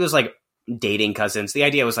it was like dating cousins. The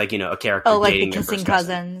idea was like, a character Oh, like dating the their kissing first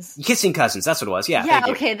cousin. cousins. Kissing cousins, that's what it was. Yeah, Yeah, thank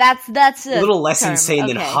you. okay, that's A little less term. insane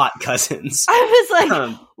than Okay. Hot Cousins. I was like,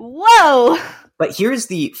 Um, whoa! But here's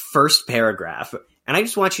the first paragraph, and I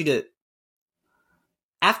just want you to,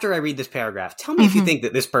 after I read this paragraph, tell me if you think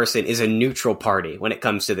that this person is a neutral party when it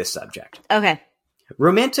comes to this subject. Okay.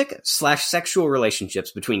 Romantic/sexual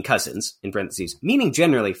relationships between cousins, in parentheses, meaning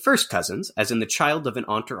generally first cousins, as in the child of an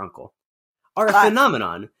aunt or uncle, are a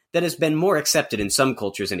phenomenon that has been more accepted in some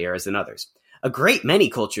cultures and eras than others. A great many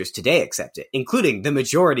cultures today accept it, including the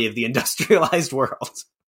majority of the industrialized world.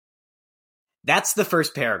 That's the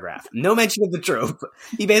first paragraph. No mention of the trope.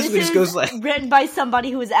 He basically This just goes is like, written by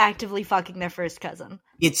somebody who is actively fucking their first cousin.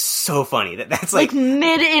 it's so funny that's Like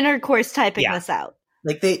mid-intercourse typing Yeah. this out.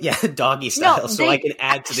 doggy style, so they- I can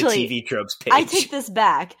add to the actually, TV tropes page. I take this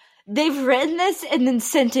back. They've written this and then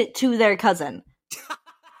sent it to their cousin.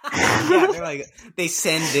 Yeah, they're like, they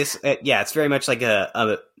send this, it's very much like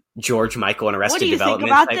a George Michael and Arrested What do you think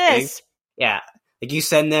Development about type this? thing. Yeah, like you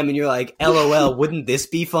send them and you're like, LOL, wouldn't this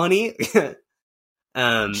be funny?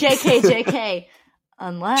 JK.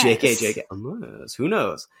 Unless. JK, unless, who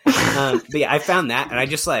knows? But yeah, I found that, and I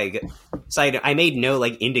just I made no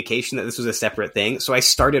indication that this was a separate thing, so I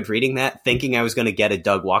started reading that thinking I was going to get a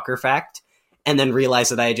Doug Walker fact, and then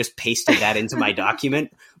realized that I had just pasted that into my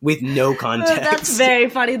document with no context. That's very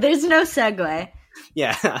funny. There's no segue.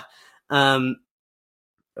 Yeah. Oh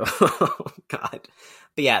God.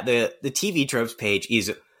 But yeah, the TV tropes page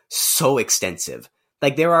is so extensive.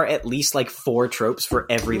 There are at least 4 tropes for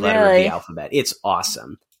every letter of the alphabet. It's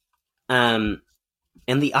awesome. And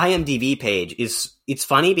the IMDb page it's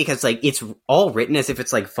funny because it's all written as if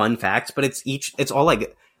it's fun facts, but it's all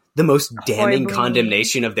the most damning Horribly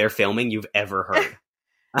condemnation of their filming you've ever heard.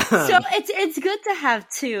 So it's good to have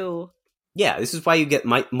two. Yeah, this is why you get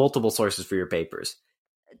multiple sources for your papers.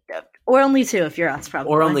 Or only 2 if you're us,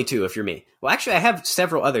 probably. Or only 2 if you're me. Well, actually, I have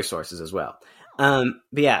several other sources as well. But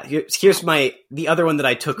yeah, here's the other one that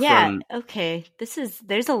I took from... okay.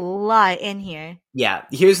 There's a lot in here. Yeah,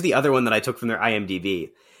 here's the other one that I took from their IMDb.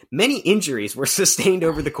 Many injuries were sustained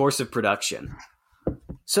over the course of production.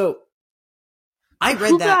 So, I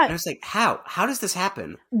read that, and I was like, how? How does this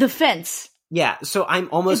happen? The fence. Yeah, so I'm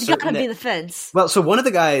almost certain It's gotta be the fence. Well, so one of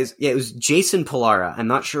the guys, it was Jason Pollara. I'm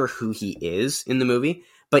not sure who he is in the movie,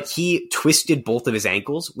 but he twisted both of his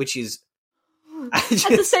ankles, which is... At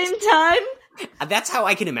the same time? That's how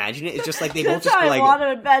I can imagine it. It's just like they That's both just how like... I want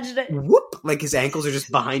to imagine it. Whoop! Like his ankles are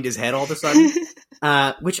just behind his head all of a sudden.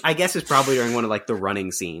 Which I guess is probably during one of like the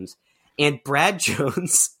running scenes. And Brad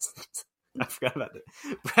Jones... I forgot about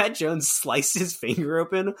that. Brad Jones sliced his finger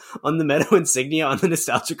open on the Meadow insignia on the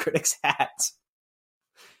Nostalgia Critics hat.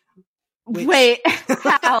 Wait,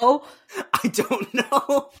 how? I don't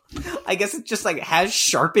know. I guess it just like has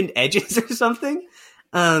sharpened edges or something.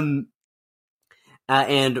 And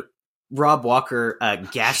Rob Walker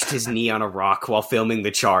gashed his knee on a rock while filming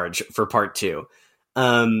The Charge for part 2.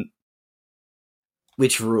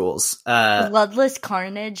 Which rules. Bloodless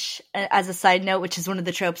Carnage, as a side note, which is one of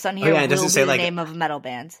the tropes on here, it doesn't say the like name of a metal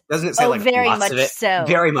band. Doesn't it say like very lots much of it? so.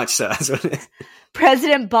 Very much so. That's what it is.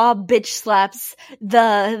 President Bob bitch slaps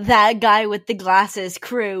that guy with the glasses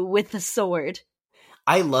crew with the sword.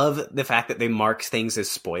 I love the fact that they mark things as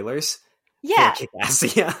spoilers. Yeah. For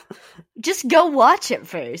Kick-Ass. Yeah. Just go watch it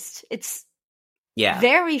first. It's Yeah.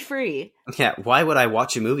 very free. Yeah, why would I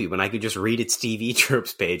watch a movie when I could just read its TV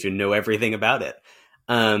tropes page and know everything about it?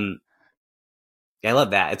 I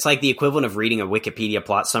love that. It's like the equivalent of reading a Wikipedia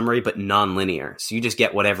plot summary, but non-linear. So you just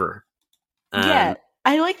get whatever. Yeah,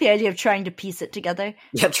 I like the idea of trying to piece it together.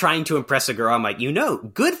 Yeah, trying to impress a girl. I'm like,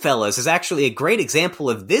 Goodfellas is actually a great example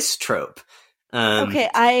of this trope. Okay,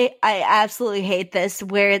 I absolutely hate this,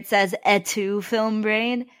 where it says "et tu, film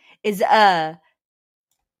brain" is a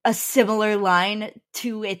similar line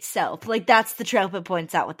to itself. Like, that's the trope it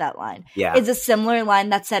points out with that line. Yeah. It's a similar line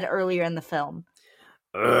that's said earlier in the film.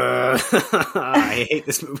 I hate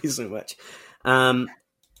this movie so much.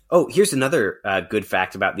 Here's another good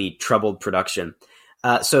fact about the troubled production.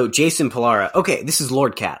 So Jason Pollara, okay, this is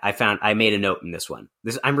Lord Cat. I made a note in this one.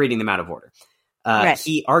 I'm reading them out of order. Right.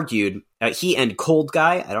 He argued, he and Cold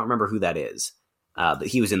Guy, I don't remember who that is, but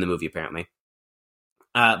he was in the movie apparently.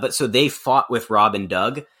 But so they fought with Rob and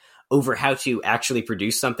Doug over how to actually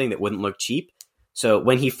produce something that wouldn't look cheap. So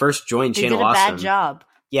when he first joined They Channel did a Awesome, bad job.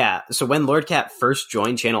 yeah. So when Lord Cat first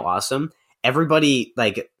joined Channel Awesome, everybody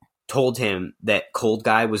like told him that Cold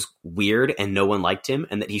Guy was weird and no one liked him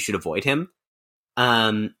and that he should avoid him.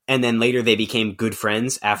 And then later they became good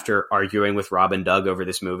friends after arguing with Rob and Doug over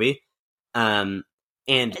this movie. And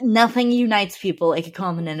Nothing unites people like a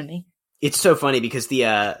common enemy. it's so funny because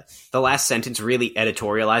the last sentence really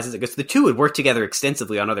editorializes it, because the two had worked together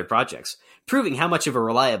extensively on other projects, proving how much of a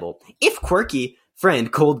reliable, if quirky,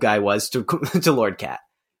 friend Cold Guy was to Lord Cat.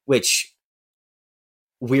 Which,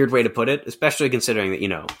 weird way to put it, especially considering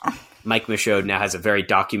that, Mike Michaud now has a very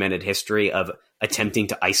documented history of attempting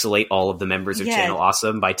to isolate all of the members of Channel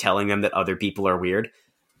Awesome by telling them that other people are weird.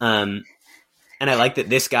 And I like that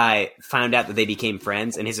this guy found out that they became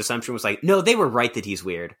friends, and his assumption was like, no, they were right that he's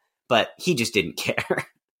weird, but he just didn't care.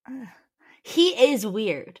 He is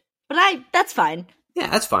weird, but that's fine. Yeah,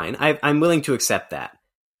 that's fine. I'm willing to accept that.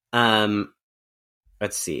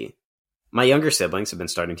 Let's see. My younger siblings have been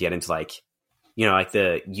starting to get into like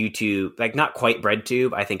the YouTube, like not quite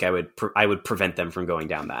BreadTube. I think I would prevent them from going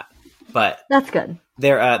down that, but That's good.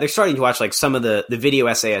 they're starting to watch like some of the video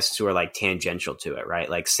essayists who are like tangential to it, right?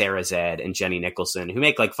 Like Sarah Zed and Jenny Nicholson, who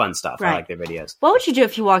make like fun stuff. Right. I like their videos. What would you do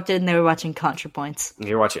if you walked in and they were watching ContraPoints? If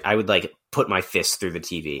you're watching, I would like put my fist through the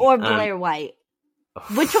TV. Or Blair White?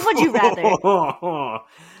 Which one would you rather?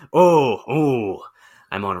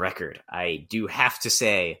 I'm on record. I do have to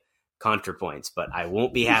say ContraPoints, but I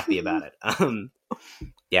won't be happy about it.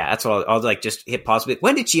 Yeah, that's all. I'll like just hit pause.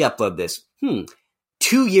 When did she upload this?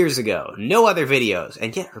 2 years ago. No other videos,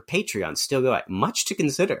 and yet her Patreon still go out. Much to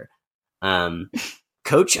consider.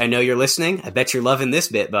 Coach, I know you're listening. I bet you're loving this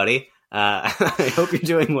bit, buddy. I hope you're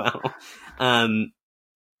doing well.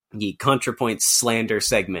 The ContraPoints slander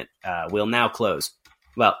segment will now close.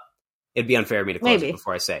 Well, it'd be unfair of me to close it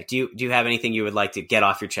before I say. Do you have anything you would like to get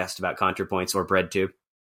off your chest about ContraPoints or BreadTube?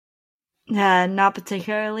 Not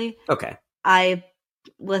particularly. Okay.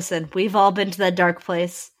 Listen, we've all been to that dark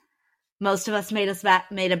place. Most of us made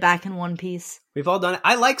it back in one piece. We've all done it.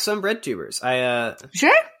 I like some BreadTubers.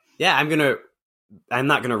 Sure? Yeah, I'm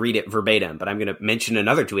not gonna read it verbatim, but I'm gonna mention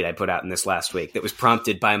another tweet I put out in this last week that was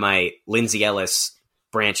prompted by my Lindsay Ellis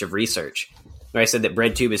branch of research. where I said that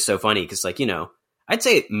BreadTube is so funny because, like, I'd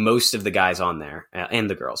say most of the guys on there and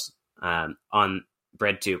the girls on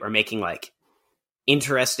BreadTube are making like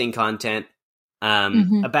interesting content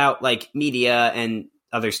about like media and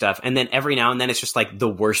other stuff, and then every now and then it's just like the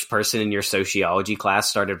worst person in your sociology class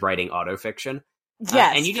started writing autofiction.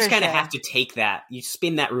 Yes, and you just kind of sure. have to take that. You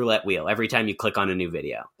spin that roulette wheel every time you click on a new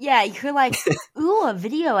video. Yeah, you're like, ooh, a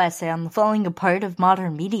video essay on the falling apart of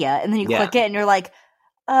modern media, and then you click it, and you're like,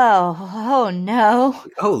 oh no.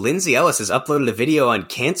 Oh, Lindsay Ellis has uploaded a video on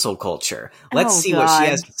cancel culture. Let's see what she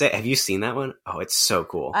has to say. Have you seen that one? Oh, it's so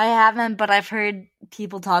cool. I haven't, but I've heard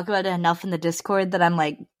people talk about it enough in the Discord that I'm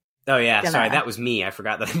like, oh yeah, sorry, that was me. I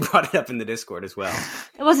forgot that I brought it up in the Discord as well.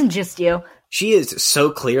 It wasn't just you. She is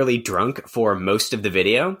so clearly drunk for most of the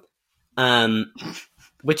video,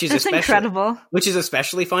 which is incredible. Which is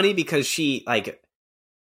especially funny because she, like,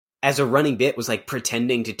 as a running bit, was like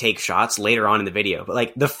pretending to take shots later on in the video. But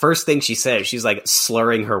like the first thing she says, she's like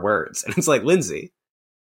slurring her words, and it's like, Lindsay,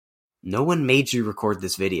 no one made you record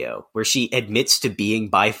this video where she admits to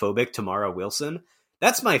being biphobic to Mara Wilson.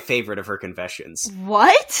 That's my favorite of her confessions.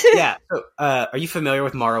 What? Yeah. So, are you familiar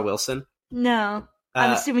with Mara Wilson? No.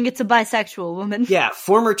 I'm assuming it's a bisexual woman. Yeah,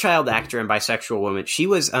 former child actor and bisexual woman. She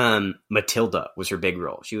was Matilda was her big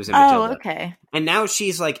role. She was in Matilda. Oh, okay. And now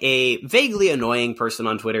she's like a vaguely annoying person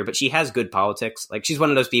on Twitter, but she has good politics. Like, she's one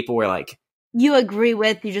of those people where, like, you agree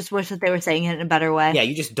with, you just wish that they were saying it in a better way. Yeah,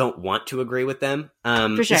 you just don't want to agree with them.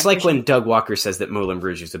 For sure, it's like when Doug Walker says that Moulin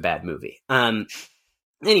Rouge is a bad movie.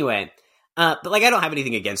 Anyway, but like, I don't have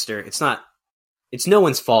anything against her. It's no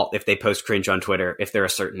one's fault if they post cringe on Twitter if they're a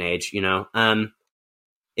certain age,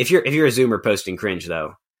 If you're a Zoomer posting cringe,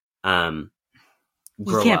 though,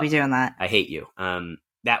 you can't be doing that. I hate you.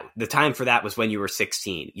 That the time for that was when you were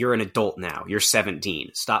 16. You're an adult now. You're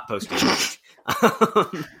 17. Stop posting cringe.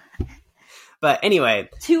 But anyway,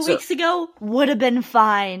 2 weeks ago would have been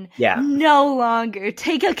fine. Yeah. No longer.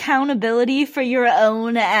 Take accountability for your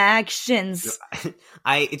own actions.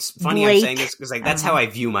 It's funny Blake. I'm saying this because like that's how I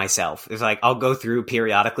view myself. It's like I'll go through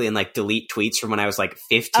periodically and like delete tweets from when I was like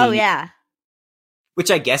 15. Oh yeah.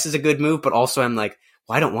 Which I guess is a good move, but also I'm like,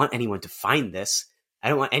 well, I don't want anyone to find this. I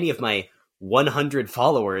don't want any of my 100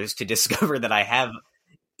 followers to discover that I have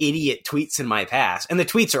idiot tweets in my past. And the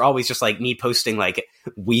tweets are always just like me posting like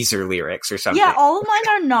Weezer lyrics or something. Yeah, all of mine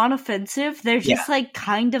are non-offensive. They're just like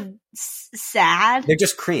kind of sad. They're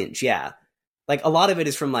just cringe, yeah. Like a lot of it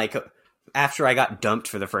is from like after I got dumped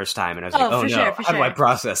for the first time and I was like, oh no, how do I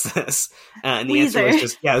process this? And the answer was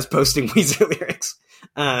just, I was posting Weezer lyrics.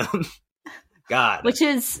 God. Which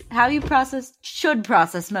is how you should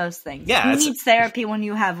process most things. Yeah. You need therapy when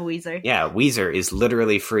you have Weezer. Yeah, Weezer is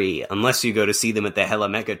literally free unless you go to see them at the Hella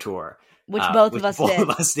Mega Tour. Which both of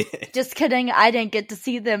us did. Just kidding. I didn't get to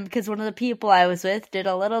see them because one of the people I was with did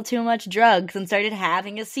a little too much drugs and started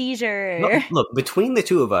having a seizure. Look, between the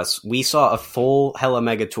two of us, we saw a full Hella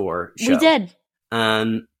Mega Tour show. We did.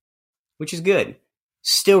 Which is good.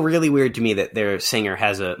 Still really weird to me that their singer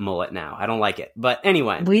has a mullet now. I don't like it. But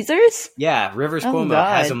anyway. Weezer's? Yeah, Rivers Cuomo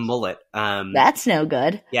has a mullet. That's no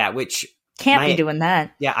good. Yeah, which... Can't be doing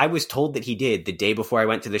that. Yeah, I was told that he did the day before I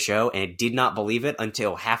went to the show, and I did not believe it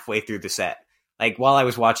until halfway through the set. Like, while I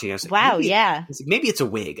was watching, I was like, wow, yeah. Maybe it's a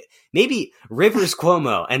wig. Maybe Rivers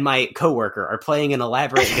Cuomo and my coworker are playing an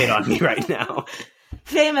elaborate hit on me right now.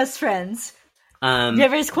 Famous friends.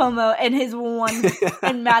 Rivers Cuomo and his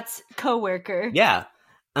and Matt's coworker. Yeah.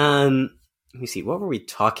 Let me see. What were we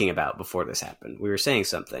talking about before this happened? We were saying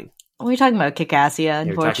something. We were talking about Kikassia,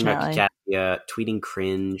 unfortunately. We were talking about Kikassia, tweeting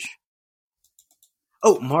cringe.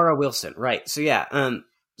 Oh, Mara Wilson. Right. So yeah.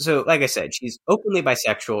 So like I said, she's openly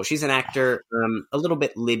bisexual. She's an actor, a little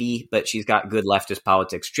bit litty, but she's got good leftist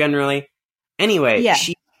politics generally. Anyway,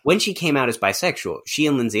 when she came out as bisexual, she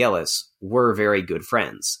and Lindsay Ellis were very good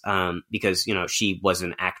friends because, she was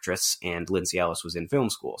an actress and Lindsay Ellis was in film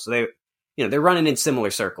school. So they're running in similar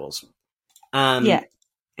circles. And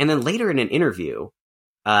then later in an interview,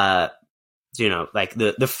 like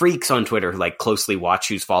the freaks on Twitter who like closely watch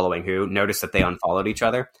who's following who notice that they unfollowed each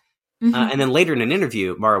other. Mm-hmm. And then later in an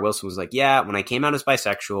interview, Mara Wilson was like, yeah, when I came out as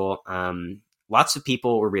bisexual, lots of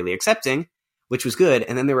people were really accepting, which was good.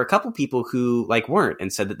 And then there were a couple people who like weren't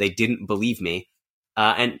and said that they didn't believe me.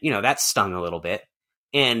 And that stung a little bit.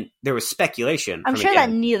 And there was speculation. I'm sure that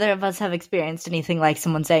neither of us have experienced anything like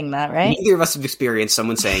someone saying that, right? Neither of us have experienced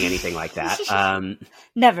someone saying anything like that.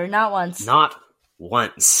 Never, not once. Not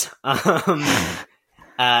once. But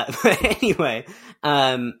anyway,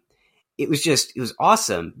 it was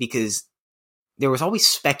awesome because there was always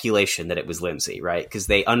speculation that it was Lindsay, right? Because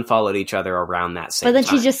they unfollowed each other around that same time. But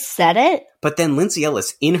then she just said it? But then Lindsay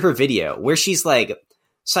Ellis, in her video, where she's like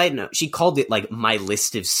side note, she called it like my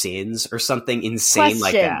list of sins or something insane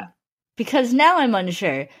like Question. that. Because now I'm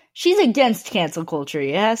unsure. She's against cancel culture,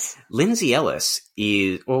 yes? Lindsay Ellis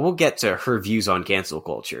is, well, we'll get to her views on cancel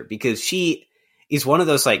culture because she is one of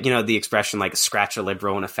those, like, you know, the expression like scratch a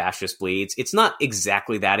liberal and a fascist bleeds. It's not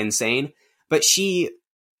exactly that insane, but she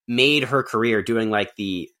made her career doing like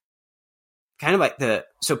the kind of like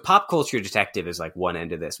so Pop Culture Detective is like one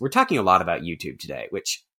end of this. We're talking a lot about YouTube today,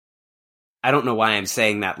 which I don't know why I'm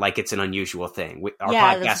saying that like it's an unusual thing. Our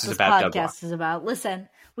podcast is about Doug Law. Podcast is about. Listen,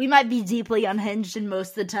 we might be deeply unhinged, and most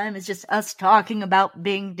of the time it's just us talking about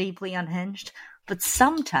being deeply unhinged. But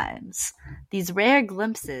sometimes these rare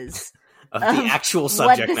glimpses of the actual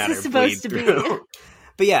subject what this matter is supposed to be.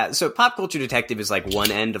 But yeah, so Pop Culture Detective is like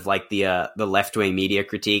one end of like the left-wing media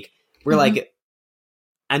critique. Where Mm-hmm. like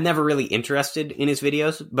I'm never really interested in his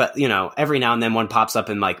videos, but you know, every now and then one pops up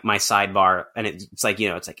in like my sidebar, and it's like, you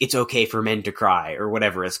know, it's like it's okay for men to cry or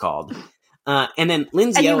whatever it's called. And then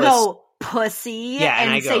Lindsay And you Ellis, go pussy, Yeah,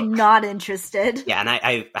 and and I say go- not interested. yeah, and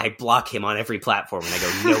I block him on every platform, and I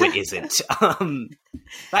go, no, it isn't.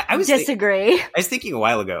 I was Disagree. I was thinking a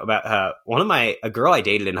while ago about a girl I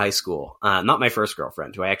dated in high school, not my first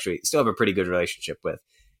girlfriend, who I actually still have a pretty good relationship with,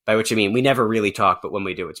 by which I mean we never really talk, but when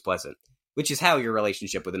we do, it's pleasant, which is how your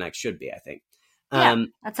relationship with an ex should be, I think. Yeah,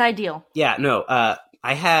 that's ideal. Yeah, no,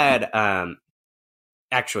 I had,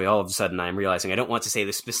 actually, all of a sudden I'm realizing I don't want to say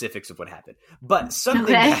the specifics of what happened, but something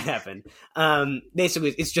Okay. that happened,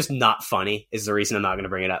 basically, it's just not funny is the reason I'm not going to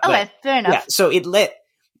bring it up. Okay, But, fair enough. yeah, so it let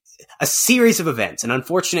a series of events, an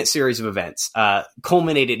unfortunate series of events,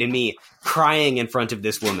 culminated in me crying in front of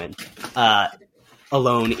this woman,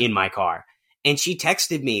 alone in my car. And she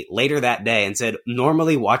texted me later that day and said,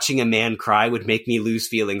 normally watching a man cry would make me lose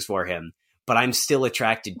feelings for him, but I'm still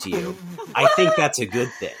attracted to you. I think that's a good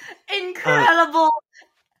thing. Incredible.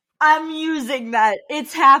 I'm using that.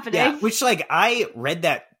 It's happening. Yeah, which, like, I read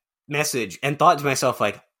that message and thought to myself,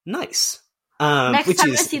 like, nice. Next Which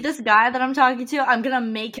time is, I see this guy that I'm talking to, I'm gonna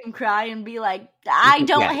make him cry and be like, I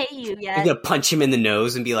don't Yeah. hate you I'm yet. gonna punch him in the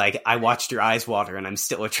nose and be like, I watched your eyes water and I'm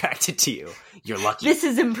still attracted to you. You're lucky. This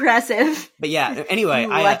is impressive. But yeah, anyway, You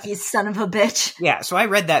lucky son of a bitch. Yeah, so I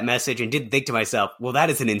read that message and did think to myself, well,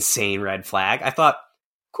 that is an insane red flag. I thought,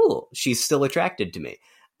 cool, she's still attracted to me.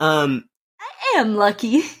 I am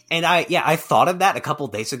lucky. And I thought of that a couple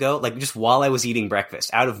days ago, like just while I was eating breakfast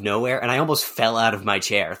out of nowhere, and I almost fell out of my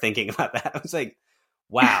chair thinking about that. I was like,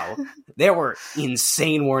 wow, there were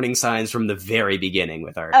insane warning signs from the very beginning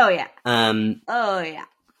with her. Oh yeah. Oh yeah.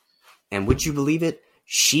 And would you believe it?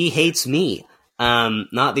 She hates me.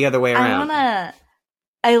 Not the other way around.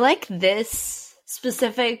 I like this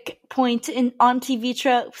specific point on TV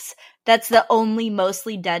tropes. That's the only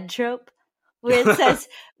mostly dead trope. Where it says,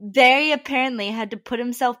 Barry apparently had to put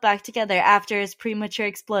himself back together after his premature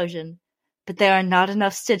explosion, but there are not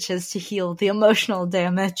enough stitches to heal the emotional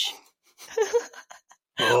damage.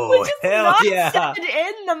 Oh, Which is hell not yeah. said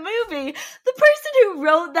in the movie. The person who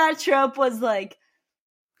wrote that trope was like,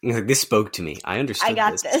 This spoke to me. I understood I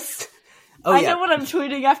got this. Oh, I yeah. know what I'm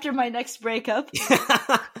tweeting after my next breakup.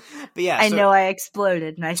 But yeah, I so know I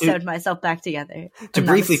exploded and I sewed myself back together. to Not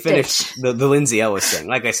a briefly finish stitch. the Lindsay Ellis thing,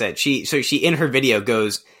 like I said, she in her video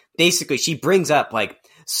goes, basically she brings up like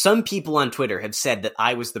some people on Twitter have said that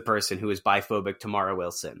I was the person who was biphobic to Mara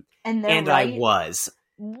Wilson. And they're And right. I was.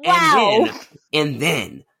 Wow. And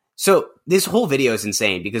then, so this whole video is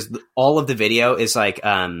insane because all of the video is like,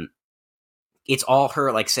 it's all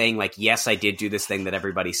her like saying like, yes, I did do this thing that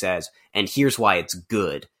everybody says, and here's why it's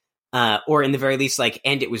good. Or in the very least, like,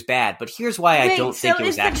 and it was bad, but here's why I don't think it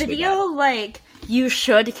was actually So is the video bad. like, you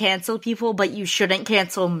should cancel people, but you shouldn't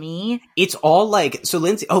cancel me? It's all like, so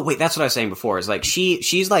Lindsay, oh wait, that's what I was saying before, is like,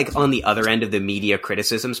 she's like on the other end of the media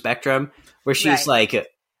criticism spectrum, where she's Right. like,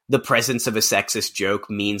 the presence of a sexist joke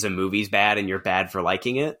means a movie's bad and you're bad for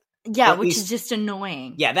liking it. Yeah, At which least- is just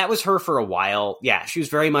annoying. Yeah, that was her for a while. Yeah, she was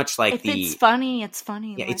very much like If it's funny, it's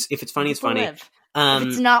funny. yeah, Let if it's funny, it's people funny. live. If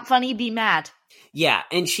it's not funny, be mad. Yeah,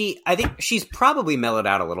 and I think she's probably mellowed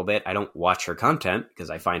out a little bit. I don't watch her content because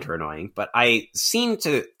I find her annoying, but I seem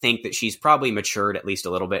to think that she's probably matured at least a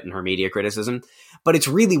little bit in her media criticism. But it's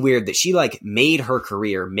really weird that she like made her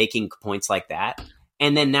career making points like that.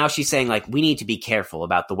 And then now she's saying like, we need to be careful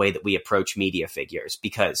about the way that we approach media figures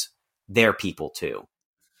because they're people too.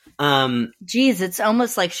 Jeez, it's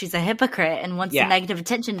almost like she's a hypocrite, and once Yeah. the negative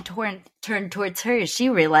attention turned towards her, she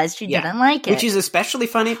realized she Yeah. didn't like it. Which is especially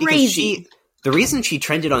funny because Crazy. the reason she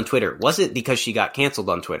trended on Twitter wasn't because she got canceled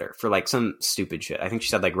on Twitter for like some stupid shit. I think she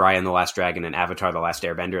said like Raya and the Last Dragon and Avatar the Last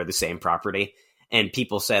Airbender are the same property. And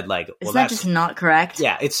people said like, well, Is that that's just not correct?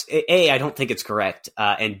 yeah, it's A, I don't think it's correct.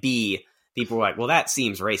 And B, people were like, well, that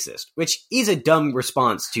seems racist, which is a dumb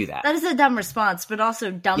response to that. That is a dumb response, but also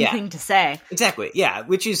a dumb thing to say. Exactly, yeah,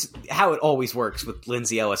 which is how it always works with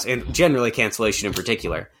Lindsay Ellis, and generally cancellation in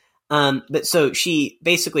particular. But so she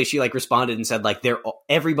like responded and said like,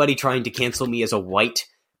 everybody trying to cancel me as a white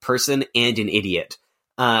person and an idiot.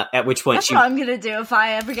 At which point That's what I'm gonna do if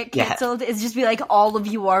I ever get canceled, is just be like, all of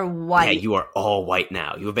you are white. Yeah, you are all white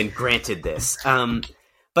now. You have been granted this.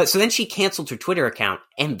 But so then she canceled her Twitter account,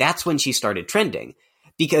 and that's when she started trending.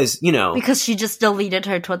 Because, Because she just deleted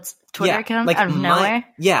her Twitter account out of nowhere?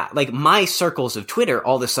 Yeah, like my circles of Twitter,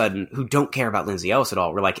 all of a sudden, who don't care about Lindsay Ellis at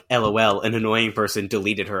all, were like, LOL, an annoying person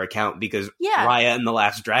deleted her account because Raya and the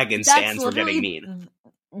Last Dragon stands were getting mean.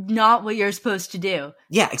 Not what you're supposed to do.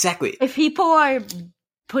 Yeah, exactly. If people are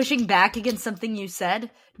pushing back against something you said,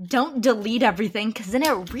 don't delete everything, because then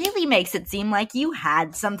it really makes it seem like you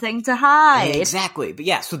had something to hide. Exactly. But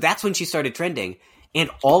yeah, so that's when she started trending, and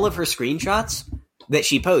all of her screenshots that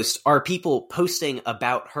she posts are people posting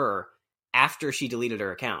about her after she deleted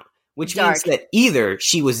her account, which means that either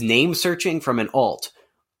she was name searching from an alt,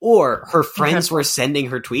 or her friends were sending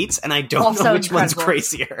her tweets, and I don't know which one's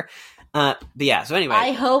crazier. But yeah, so anyway.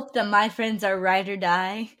 I hope that my friends are ride or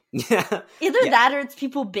die. Yeah. Either that or it's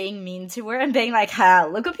people being mean to her and being like,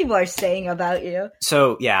 look what people are saying about you.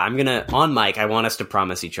 So, yeah, on mic, I want us to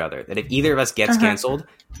promise each other that if either of us gets canceled,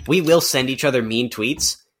 we will send each other mean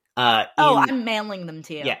tweets. I'm mailing them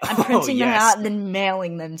to you. Yeah. I'm printing them out and then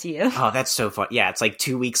mailing them to you. Oh, that's so fun. Yeah, it's like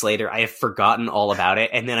 2 weeks later, I have forgotten all about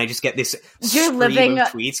it, and then I just get this stream of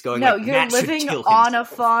tweets going like, you're living on a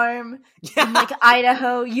farm in like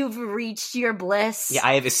Idaho. You've reached your bliss. Yeah,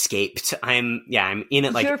 I have escaped. I'm in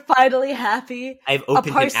it like... You're finally happy. I've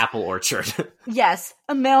opened an apple orchard. Yes,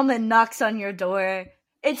 a mailman knocks on your door.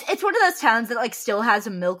 It's one of those towns that like still has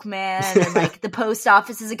a milkman, and like the post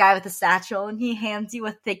office is a guy with a satchel, and he hands you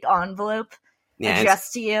a thick envelope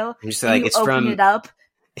addressed to you. Just like, it's open it up.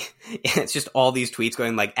 It's just all these tweets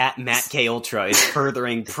going like, at Matt K Ultra is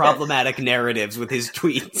furthering problematic narratives with his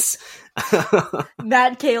tweets.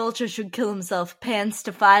 Matt K Ultra should kill himself. Pans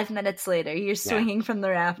to 5 minutes later. You're swinging from the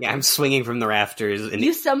rafters. Yeah, I'm swinging from the rafters. And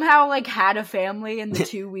you somehow like had a family in the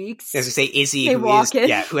 2 weeks. As I say, Izzy, who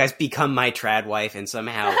has become my trad wife and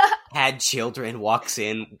somehow had children, walks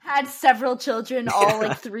in. Had several children, all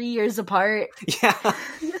like 3 years apart. Yeah.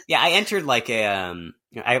 Yeah, I entered like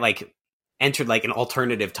entered like an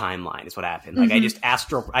alternative timeline is what happened. Like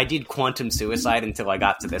I did quantum suicide until I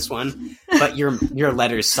got to this one, but your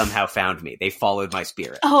letters somehow found me. They followed my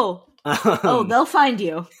spirit. They'll find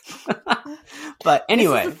you. But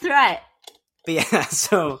anyway, this is a threat. But yeah,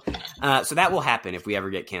 so that will happen if we ever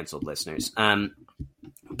get canceled, listeners.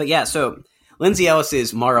 But yeah, so Lindsay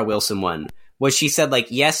Ellis's Mara Wilson one was, she said like,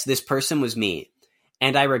 yes, this person was me,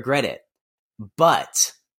 and I regret it,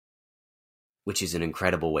 but, which is an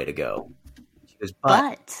incredible way to go.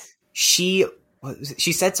 But she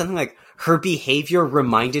said something like, her behavior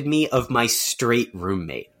reminded me of my straight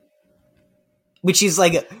roommate. Which is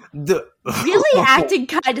like really acting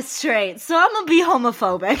kind of straight, so I'm gonna be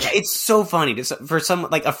homophobic. It's so funny for some,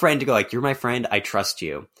 like a friend to go like, you're my friend, I trust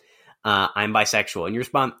you, I'm bisexual, and you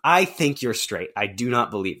respond, I think you're straight, I do not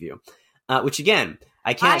believe you. Which again,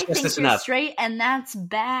 I cannot stress this enough. Straight, and that's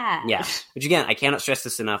bad. Yeah, which again, I cannot stress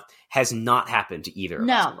this enough. Has not happened to either.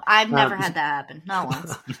 No, I've never had that happen. Not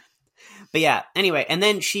once. But yeah, anyway, and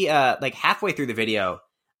then she, like halfway through the video,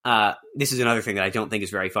 this is another thing that I don't think is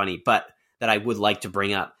very funny, but that I would like to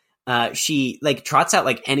bring up. She like trots out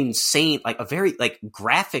like an insane, like a very like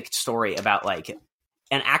graphic story about like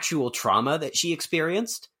an actual trauma that she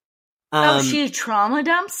experienced. She trauma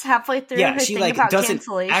dumps halfway through. Yeah, her she thing like about does an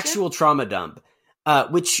cancellation? actual trauma dump,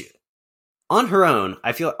 which on her own,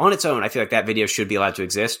 I feel like that video should be allowed to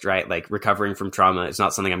exist, right? Like recovering from trauma is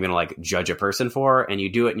not something I'm going to like judge a person for, and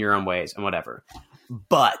you do it in your own ways and whatever.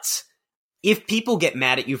 But if people get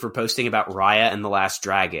mad at you for posting about Raya and the Last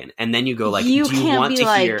Dragon, and then you go like, do you want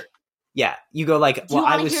to hear? Yeah, you go like, well,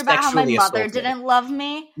 I was sexually assaulted. Do you want to hear about how my mother didn't love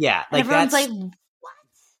me? Yeah, like and everyone's like, what?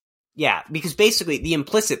 Yeah, because basically the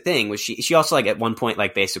implicit thing was she also like at one point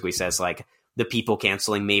like basically says like, the people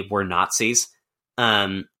canceling me were Nazis.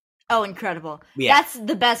 Oh, incredible. Yeah. That's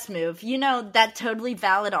the best move. You know, that totally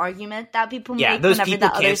valid argument that people make whenever the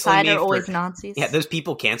other side are always Nazis. Yeah, those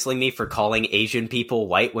people canceling me for calling Asian people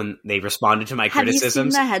white when they responded to my criticisms. Have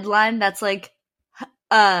you seen the headline that's like,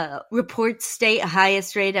 reports state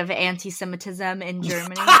highest rate of anti-Semitism in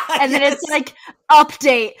Germany? And then it's like,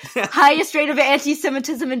 update, highest rate of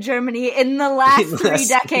anti-Semitism in Germany in the last 3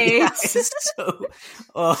 decades.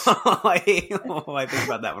 I think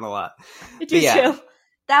about that one a lot. Me too.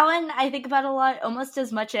 That one I think about a lot, almost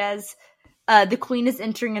as much as the queen is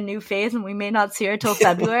entering a new phase and we may not see her till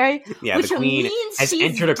February. Yeah, which the queen means has she's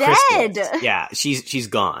entered a dead. crystal. Yeah, she's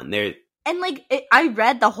gone. There. And like I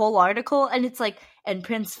read the whole article and it's like, and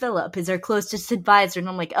Prince Philip is her closest advisor, and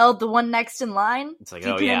I'm like, oh, the one next in line? It's like,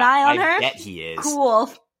 keeping oh yeah, an eye on I her? bet he is.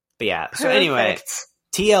 Cool. But yeah, so Perfect. anyway,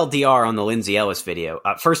 TLDR on the Lindsay Ellis video.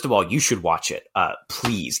 First of all, you should watch it.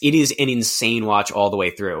 Please. It is an insane watch all the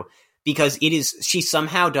way through. Because she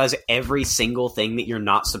somehow does every single thing that you're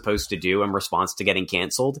not supposed to do in response to getting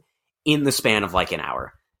canceled in the span of like an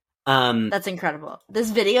hour. That's incredible. This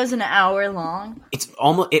video is an hour long.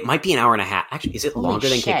 It might be an hour and a half. Actually, is it Holy longer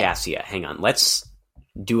than shit. Kick-Ass? Hang on. Let's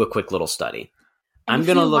do a quick little study. And I'm if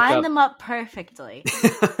gonna you look line up. them up perfectly,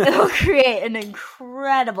 it'll create an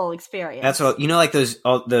incredible experience. That's what like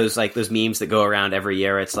those memes that go around every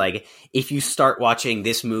year. It's like if you start watching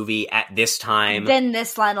this movie at this time, then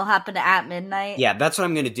this line will happen at midnight. Yeah, that's what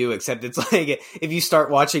I'm gonna do. Except it's like if you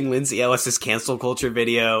start watching Lindsay Ellis's cancel culture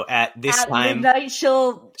video at this time, midnight,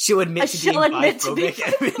 she'll admit to being biphobic be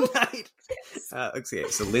at midnight. Let's see.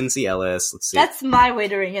 So Lindsay Ellis. Let's see. That's my way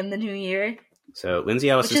to ring in the new year. So Lindsay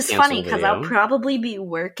Ellis Which is funny because I'll probably be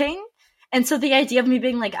working. And so the idea of me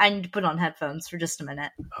being like, I need to put on headphones for just a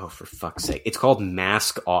minute. Oh, for fuck's sake. It's called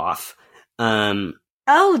Mask Off.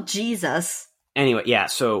 Oh, Jesus. Anyway, yeah,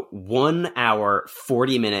 so 1 hour,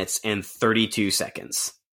 40 minutes, and 32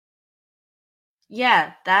 seconds.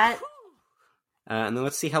 Yeah, that... and then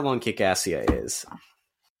let's see how long Kick-Assia is.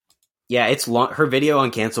 Yeah, it's long. Her video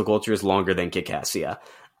on cancel culture is longer than Kick-Assia.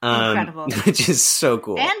 Incredible. Which is so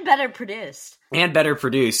cool. And better produced.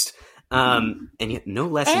 And yet no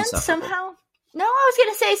less and insufferable. somehow, no, I was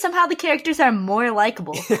gonna say somehow the characters are more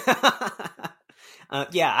likable.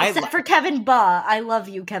 Except for Kevin Baugh. I love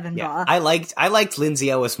you, Kevin Baugh. I liked Lindsay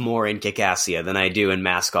Ellis more in Kick-Assia than I do in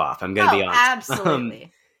Mask Off. I'm gonna be honest.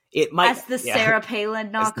 Absolutely. It might As the Sarah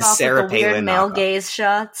Palin knockoff with Sarah the weird Palin male knockoff. gaze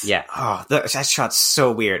shots. Yeah. Oh, that shot's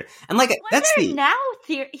so weird. And like that's the now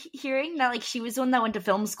hearing that like she was the one that went to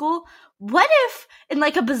film school. What if, in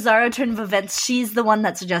like a bizarre turn of events, she's the one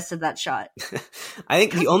that suggested that shot? I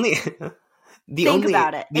think the only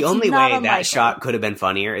about it. The It's only not way unlikely. that shot could have been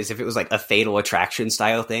funnier is if it was like a Fatal Attraction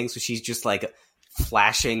style thing. So she's just like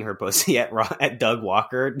flashing her pussy at Doug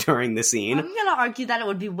Walker during the scene. I'm gonna argue that it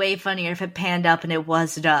would be way funnier if it panned up and it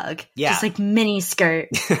was Doug. Yeah. Just like mini skirt.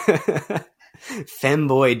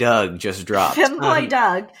 Femboy Doug just dropped. Femboy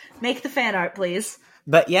Doug. Make the fan art, please.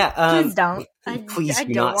 But yeah, Please don't. please I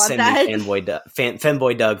do don't not want send that. me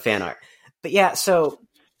Femboy Doug fan art. But yeah, so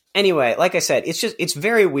anyway, like I said, it's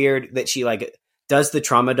very weird that she like does the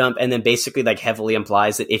trauma dump and then basically like heavily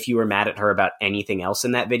implies that if you were mad at her about anything else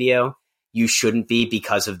in that video, you shouldn't be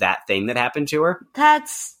because of that thing that happened to her.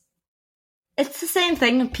 It's the same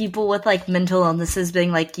thing with people with like mental illnesses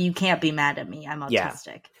being like, you can't be mad at me, I'm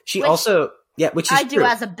autistic. Yeah. Which is I do true.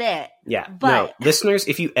 as a bit. Yeah, but no, listeners,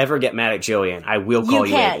 if you ever get mad at Jillian, I will call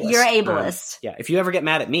you can't. ableist. You're ableist. Yeah, if you ever get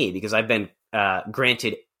mad at me because I've been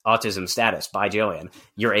granted autism status by Jillian,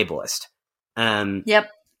 you're ableist.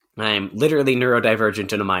 Yep. I'm literally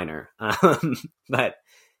neurodivergent and a minor. But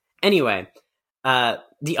anyway,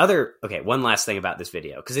 one last thing about this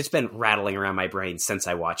video, because it's been rattling around my brain since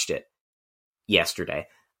I watched it yesterday.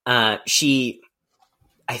 I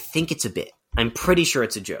think it's a bit. I'm pretty sure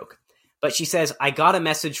it's a joke. But she says, I got a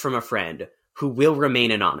message from a friend who will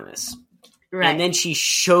remain anonymous. Right. And then she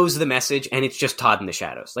shows the message, and it's just Todd in the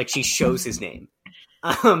Shadows. Like, she shows his name.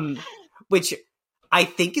 Which I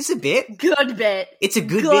think is a bit. Good bit. It's a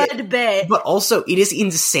good bit. But also, it is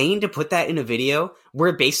insane to put that in a video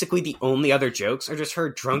where basically the only other jokes are just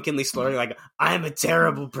her drunkenly slurring like, I'm a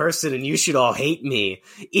terrible person and you should all hate me.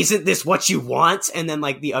 Isn't this what you want? And then,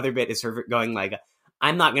 like, the other bit is her going like,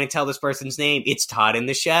 I'm not going to tell this person's name. It's Todd in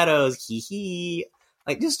the Shadows. Hee hee.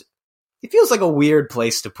 Like, just, it feels like a weird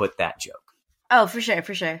place to put that joke. Oh, for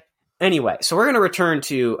sure. Anyway, so we're going to return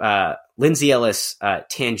to Lindsay Ellis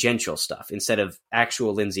tangential stuff instead of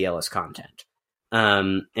actual Lindsay Ellis content.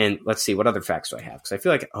 And let's see, what other facts do I have? Because I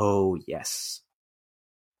feel like, oh, yes.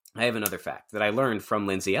 I have another fact that I learned from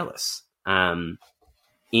Lindsay Ellis in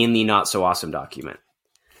the Not So Awesome document.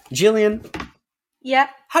 Jillian? Yep.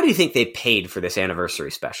 How do you think they paid for this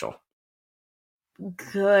anniversary special?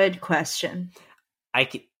 Good question.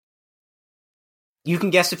 You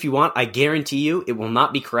can guess if you want. I guarantee you it will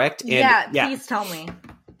not be correct. And please tell me.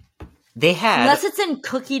 They had... Unless it's in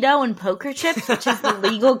cookie dough and poker chips, which is the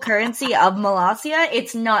legal currency of Molossia,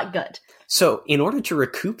 it's not good. So, in order to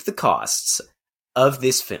recoup the costs of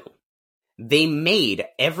this film, they made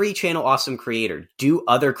every Channel Awesome creator do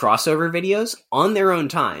other crossover videos on their own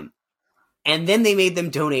time. And then they made them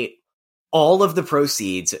donate all of the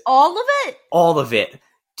proceeds. All of it? All of it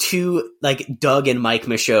to like Doug and Mike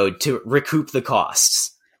Michaud to recoup the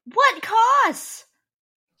costs. What costs?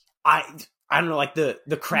 I don't know, like the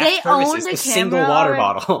craft They services, owned a the single camera water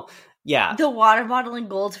already? bottle. Yeah. The water bottle and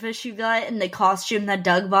goldfish you got, and the costume that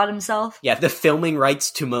Doug bought himself. Yeah, the filming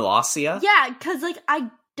rights to Molossia. Yeah, because like I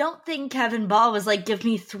don't think Kevin Ball was like, give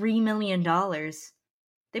me $3 million.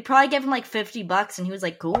 They probably gave him like $50, and he was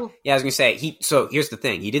like, cool. Yeah, I was gonna say so here's the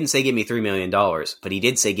thing: he didn't say give me $3 million, but he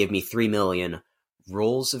did say give me 3 million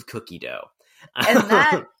rolls of cookie dough. And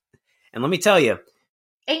that and let me tell you,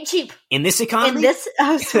 ain't cheap. in this economy, In this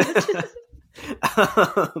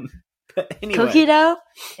but anyway, cookie dough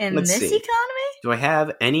in let's this see. economy. Do I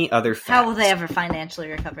have any other facts? How will they ever financially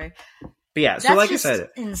recover? But yeah, so That's like just I said,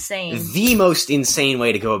 insane. the most insane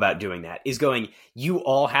way to go about doing that is going, you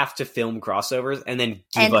all have to film crossovers and then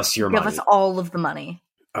give us your money. Give us all of the money.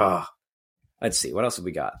 Ugh. Let's see, what else have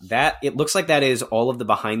we got? That it looks like that is all of the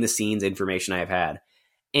behind the scenes information I have had.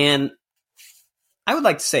 And I would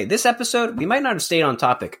like to say this episode, we might not have stayed on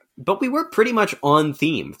topic, but we were pretty much on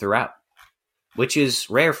theme throughout, which is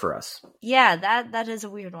rare for us. Yeah, that is a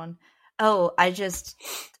weird one. Oh,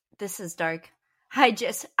 this is dark.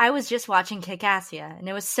 I was just watching Kick-Assia, and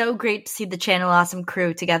it was so great to see the Channel Awesome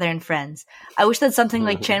crew together and friends. I wish that something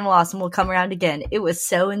like Channel Awesome will come around again. It was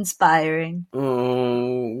so inspiring.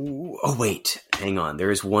 Oh, wait. Hang on.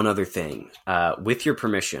 There is one other thing. With your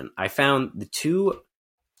permission, I found the 2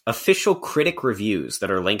 official critic reviews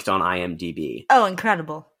that are linked on IMDb. Oh,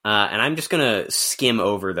 incredible. And I'm just going to skim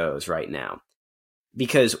over those right now.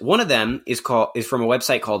 Because one of them is from a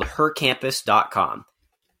website called hercampus.com.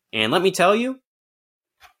 And let me tell you,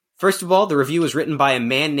 first of all, the review was written by a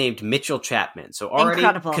man named Mitchell Chapman. So already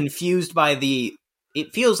Incredible. confused by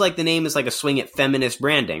it feels like the name is like a swing at feminist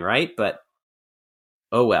branding, right? But,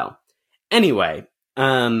 oh well. Anyway,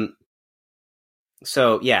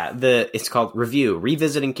 so yeah, it's called Review,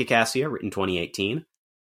 Revisiting Kick-Assia, written 2018.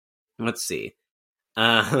 Let's see.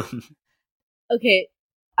 Okay,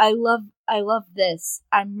 I love this.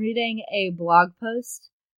 I'm reading a blog post,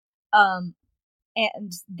 and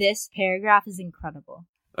this paragraph is incredible.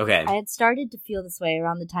 Okay. I had started to feel this way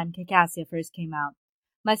around the time Kick-Assia first came out.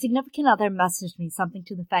 My significant other messaged me something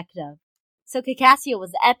to the effect of, so Kick-Assia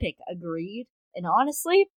was epic, agreed? And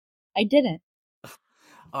honestly, I didn't.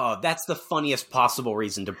 Oh, that's the funniest possible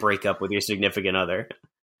reason to break up with your significant other.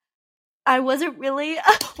 I wasn't really...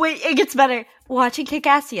 Wait, it gets better. Watching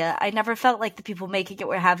Kick-Assia, I never felt like the people making it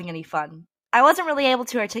were having any fun. I wasn't really able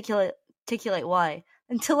to articulate why,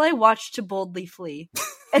 until I watched To Boldly Flee,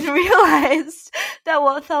 and realized that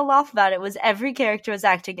what fell off about it was every character was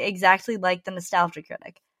acting exactly like the nostalgia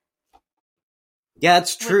critic. Yeah,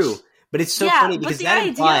 that's true. But it's so funny because that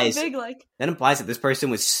implies that this person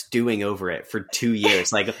was stewing over it for 2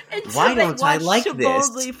 years. Like, why don't I like this?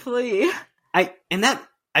 Boldly Flee. I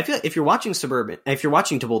feel like if you're watching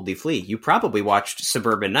To Boldly Flee, you probably watched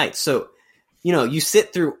Suburban Nights. So, you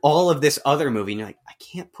sit through all of this other movie and you're like, I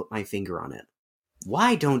can't put my finger on it.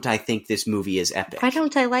 Why don't I think this movie is epic? Why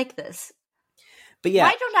don't I like this? But yeah.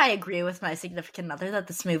 Why don't I agree with my significant other that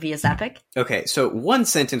this movie is epic? Okay, so one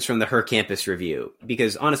sentence from the Her Campus review,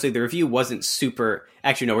 because honestly, the review wasn't super...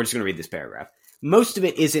 Actually, no, we're just going to read this paragraph. Most of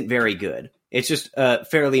it isn't very good. It's just a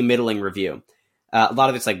fairly middling review. A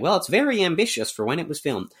lot of it's like, well, it's very ambitious for when it was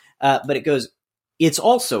filmed. But it goes, it's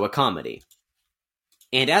also a comedy.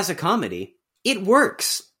 And as a comedy, it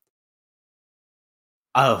works.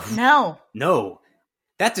 Oh. No.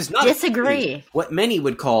 That does not disagree. What many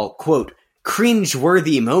would call, quote,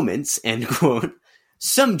 cringe-worthy moments, end quote.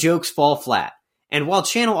 Some jokes fall flat. And while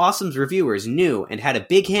Channel Awesome's reviewers knew and had a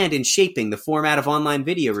big hand in shaping the format of online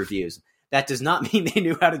video reviews, that does not mean they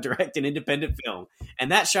knew how to direct an independent film.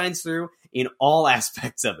 And that shines through in all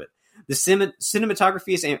aspects of it. The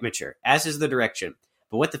cinematography is amateur, as is the direction.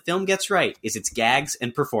 But what the film gets right is its gags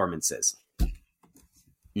and performances.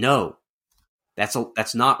 No.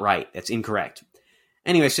 That's not right. That's incorrect.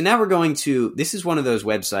 Anyway, so now we're going to... This is one of those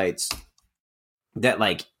websites that,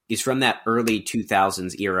 like, is from that early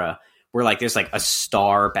 2000s era where, like, there's, like, a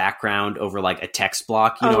star background over, like, a text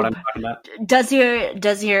block. You know what I'm talking about?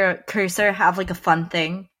 Does your cursor have, like, a fun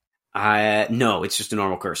thing? No, it's just a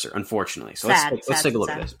normal cursor, unfortunately. So let's take a look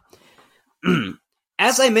at this.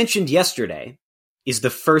 As I mentioned yesterday, is the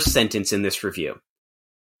first sentence in this review,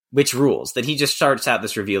 which rules. That he just starts out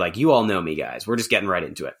this review like, you all know me, guys. We're just getting right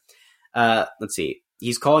into it. Let's see.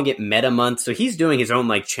 He's calling it Meta Month, so he's doing his own,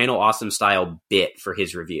 like, Channel Awesome style bit for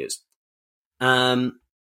his reviews.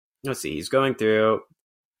 Let's see. He's going through.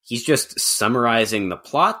 He's just summarizing the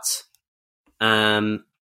plot.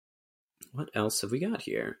 What else have we got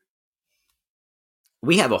here?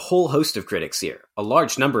 We have a whole host of critics here, a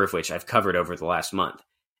large number of which I've covered over the last month.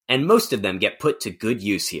 and most of them get put to good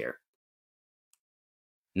use here.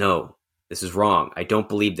 No, this is wrong. I don't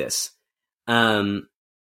believe this. Spoonie's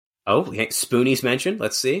mentioned.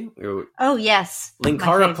 Let's see. Oh, yes.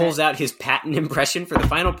 Linkara pulls out his patent impression for the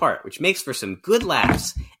final part, which makes for some good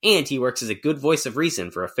laughs, and he works as a good voice of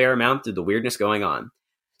reason for a fair amount through the weirdness going on.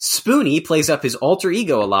 Spoonie plays up his alter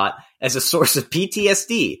ego a lot as a source of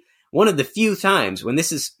PTSD, one of the few times when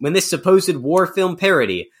this supposed war film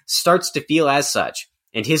parody starts to feel as such,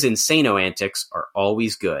 and his insano antics are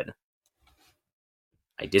always good.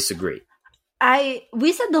 I disagree.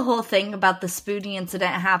 We said the whole thing about the Spoonie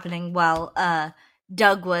incident happening while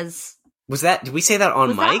Doug was... Was that... Did we say that on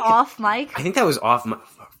mic? Was that off mic? I think that was off mic.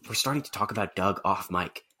 We're starting to talk about Doug off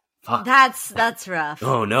mic. Fuck. That's rough.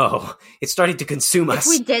 Oh no. It's starting to consume us.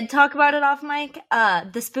 If we did talk about it off mic,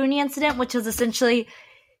 the Spoonie incident, which was essentially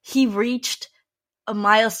he reached a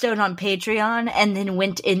milestone on Patreon and then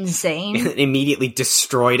went insane. Immediately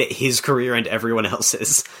destroyed his career and everyone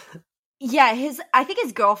else's. Yeah, I think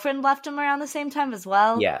his girlfriend left him around the same time as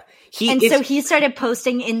well. Yeah. So he started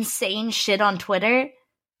posting insane shit on Twitter.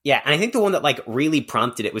 Yeah, and I think the one that like really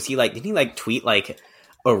prompted it was didn't he like tweet like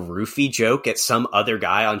a roofie joke at some other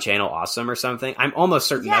guy on Channel Awesome or something? I'm almost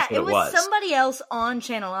certain that's what it was. Somebody else on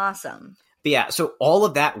Channel Awesome. But yeah, so all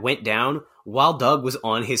of that went down while Doug was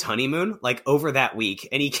on his honeymoon, like over that week,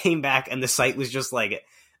 and he came back and the site was just like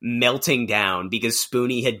melting down because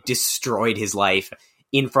Spoonie had destroyed his life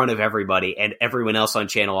in front of everybody, and everyone else on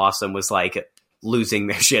Channel Awesome was like losing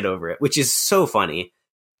their shit over it, which is so funny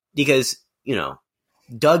because, you know,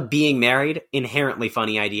 Doug being married, inherently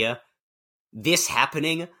funny idea. This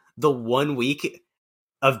happening the 1 week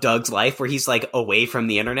of Doug's life where he's like away from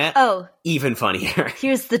the internet. Oh, even funnier.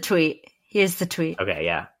 Here's the tweet. Okay,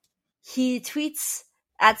 yeah. He tweets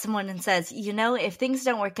at someone and says, you know, if things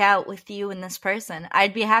don't work out with you and this person,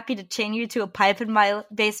 I'd be happy to chain you to a pipe in my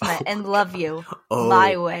basement and love you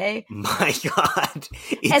my way. My God.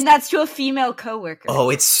 And that's to a female coworker.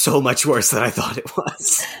 Oh, it's so much worse than I thought it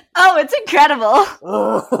was. Oh, it's incredible.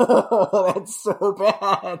 Oh, that's so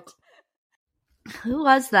bad. Who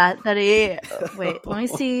was that he... Wait, let me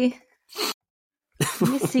see. Let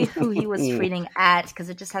me see who he was tweeting at, because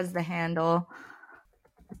it just has the handle.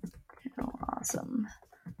 Awesome.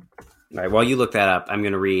 All right, while you look that up, I'm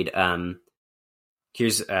going to read.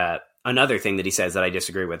 Here's another thing that he says that I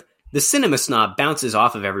disagree with. The Cinema Snob bounces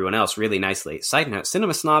off of everyone else really nicely. Side note,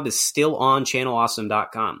 Cinema Snob is still on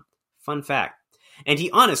channelawesome.com. Fun fact. And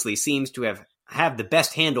he honestly seems to have the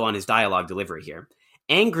best handle on his dialogue delivery here.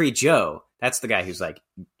 Angry Joe, that's the guy who's like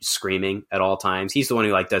screaming at all times. He's the one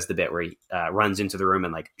who like does the bit where he runs into the room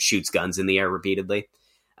and like shoots guns in the air repeatedly.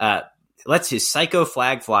 Lets his psycho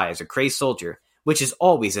flag fly as a crazed soldier, which is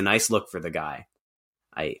always a nice look for the guy.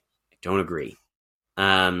 I don't agree.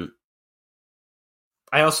 I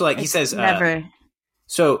also like, he says, never.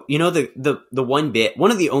 So, you know, the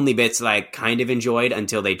one of the only bits that I kind of enjoyed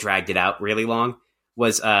until they dragged it out really long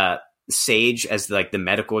was Sage as like the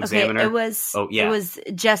medical examiner. It was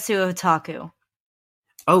Jesu Otaku.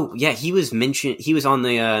 Oh yeah, he was mentioned. He was on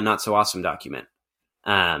the Not So Awesome document,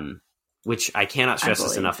 which I cannot stress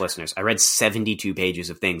this enough, listeners. I read 72 pages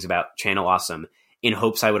of things about Channel Awesome in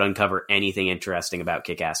hopes I would uncover anything interesting about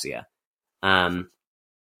Kickassia, and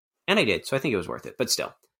I did. So I think it was worth it. But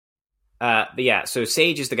still, but yeah. So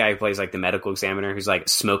Sage is the guy who plays like the medical examiner, who's like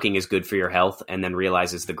smoking is good for your health, and then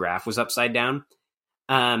realizes the graph was upside down.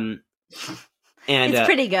 And it's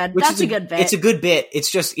pretty good. That's a good bit. It's a good bit.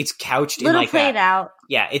 It's just, it's couched in like played out.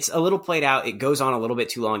 Yeah, it's a little played out. It goes on a little bit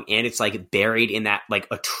too long, and it's like buried in that like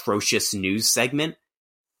atrocious news segment.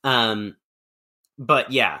 But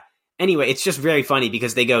yeah. Anyway, it's just very funny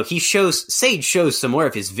because Sage shows some more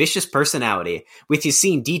of his vicious personality, with his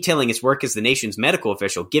scene detailing his work as the nation's medical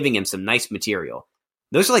official, giving him some nice material.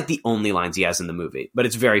 Those are like the only lines he has in the movie, but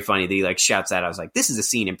it's very funny that he like shouts out. I was like, this is a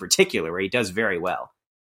scene in particular where he does very well.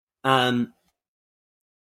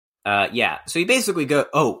 Yeah, so you basically go,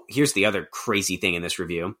 oh, here's the other crazy thing in this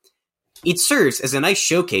review. It serves as a nice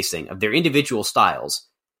showcasing of their individual styles,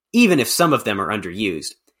 even if some of them are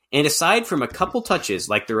underused. And aside from a couple touches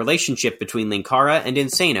like the relationship between Linkara and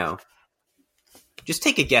Insano, just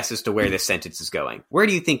take a guess as to where this sentence is going. What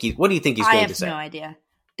do you think he's going to say? I have no idea.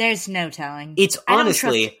 There's no telling. It's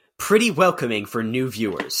honestly pretty welcoming for new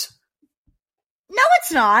viewers. No,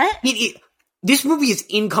 it's not. This movie is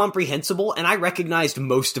incomprehensible, and I recognized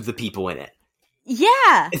most of the people in it.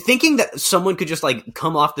 Yeah. Thinking that someone could just, like,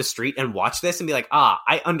 come off the street and watch this and be like,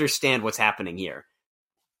 I understand what's happening here.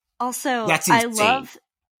 Also, that's insane. I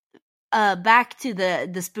love, back to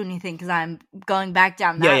the Spoonie thing, because I'm going back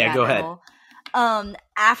down that go ahead. hole.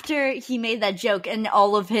 After he made that joke and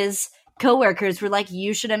all of his coworkers were like,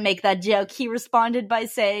 you shouldn't make that joke. He responded by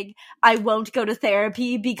saying, I won't go to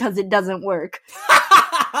therapy because it doesn't work.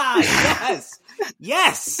 Yes.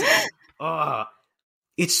 Yes. Oh,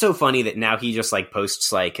 it's so funny that now he just like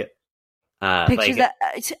posts like Pictures that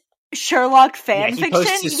Sherlock fan he posts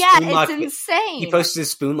fiction. his Yeah, Spoonlock- it's insane. He posts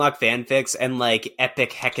his Spoonlock fanfics and like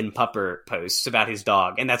epic heckin' pupper posts about his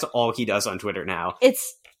dog, and that's all he does on Twitter now.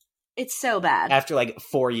 It's so bad. After like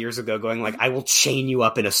 4 years ago going like, I will chain you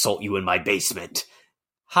up and assault you in my basement.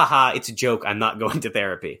 Haha, it's a joke. I'm not going to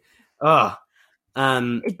therapy. Ugh.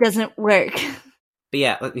 It doesn't work. But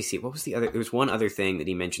yeah, let me see. What was the other? There was one other thing that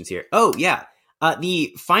he mentions here. Oh, yeah.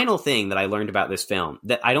 The final thing that I learned about this film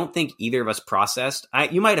that I don't think either of us processed.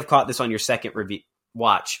 You might have caught this on your second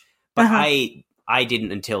watch, but I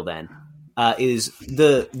didn't until then. Is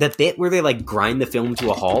the bit where they like grind the film to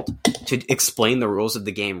a halt to explain the rules of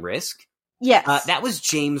the game Risk? Yes. That was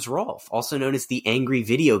James Rolfe, also known as the Angry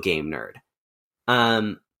Video Game Nerd.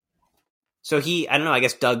 So I don't know, I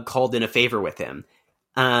guess Doug called in a favor with him.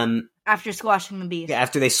 After squashing the beef.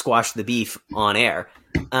 After they squashed the beef on air.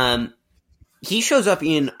 He shows up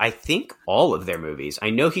in, I think, all of their movies.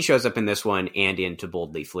 I know he shows up in this one and in To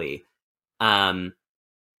Boldly Flee.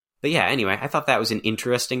 But yeah, anyway, I thought that was an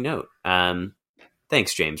interesting note.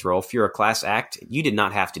 Thanks, James Rolfe. You're a class act. You did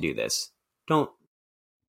not have to do this. Don't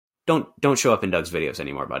show up in Doug's videos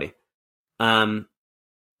anymore, buddy. But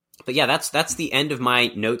yeah, that's the end of my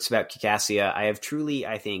notes about Caucasia. I have truly,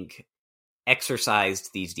 I think,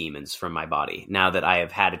 exorcised these demons from my body now that I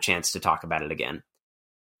have had a chance to talk about it again.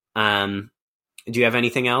 Do you have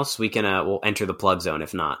anything else? We can we'll enter the plug zone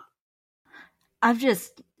if not. Are you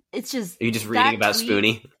just reading about tweet,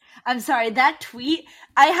 Spoonie? I'm sorry, that tweet,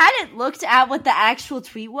 I hadn't looked at what the actual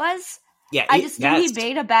tweet was. Yeah, I just knew he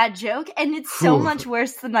made a bad joke, and it's so much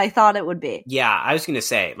worse than I thought it would be. Yeah, I was gonna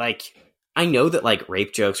say, like, I know that like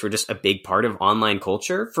rape jokes were just a big part of online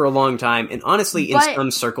culture for a long time, and honestly, in some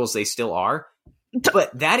circles they still are.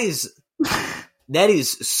 But that is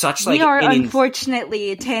such like we are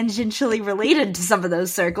unfortunately tangentially related to some of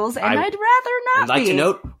those circles, and I'd rather not. I'd like to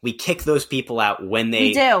note we kick those people out when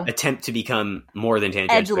they attempt to become more than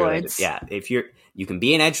tangentially related. Yeah, if you can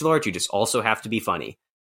be an edgelord, you just also have to be funny.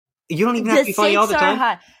 You don't even have to be funny all the time.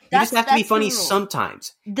 High. You just have to be funny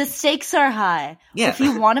sometimes. The stakes are high. Yeah. If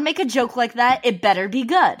you want to make a joke like that, it better be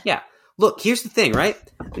good. Yeah. Look, here's the thing, right?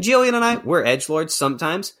 Jillian and I, we're edgelords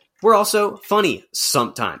sometimes. We're also funny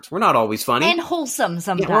sometimes. We're not always funny. And wholesome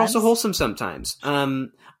sometimes. Yeah, we're also wholesome sometimes.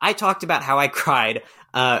 I talked about how I cried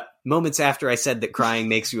moments after I said that crying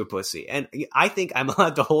makes you a pussy. And I think I'm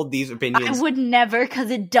allowed to hold these opinions. I would never,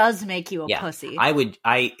 because it does make you a pussy.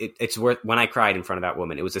 It's worth, when I cried in front of that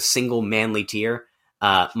woman, it was a single manly tear.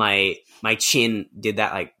 My chin did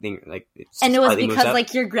that like thing, like, and it was because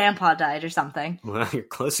like your grandpa died or something. Well, you're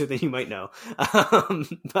closer than you might know.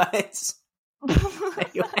 But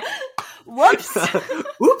anyway. Whoops.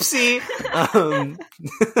 Oopsie.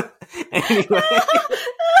 Anyway.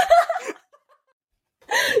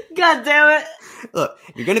 God damn it. Look,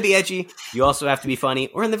 if you're going to be edgy, you also have to be funny,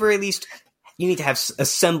 or in the very least, you need to have a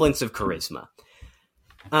semblance of charisma.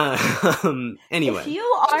 Anyway. If you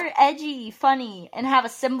are edgy, funny, and have a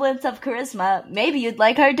semblance of charisma, maybe you'd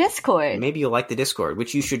like our Discord. Maybe you'll like the Discord,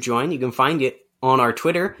 which you should join. You can find it on our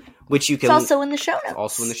Twitter, which you can... It's also in the show notes.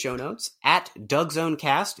 Also in the show notes. At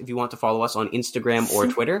DougZoneCast, if you want to follow us on Instagram or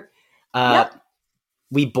Twitter. Yep.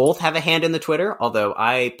 We both have a hand in the Twitter, although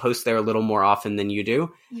I post there a little more often than you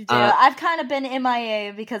do. You do. I've kind of been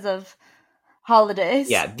MIA because of holidays.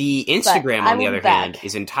 Yeah, the Instagram, on the other hand,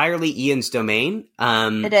 is entirely Ian's domain.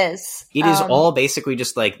 It is. It is all basically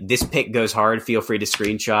just like, this pic goes hard, feel free to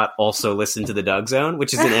screenshot, also listen to the Doug Zone,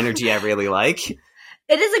 which is an energy I really like.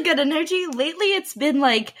 It is a good energy. Lately, it's been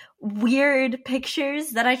like weird pictures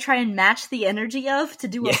that I try and match the energy of to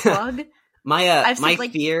do a plug. My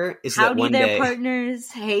fear is that one day... Howdy there, partners.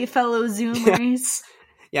 Hey, fellow Zoomers.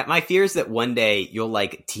 Yeah, my fear is that one day you'll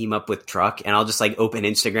like team up with Truck, and I'll just like open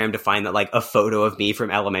Instagram to find that like a photo of me from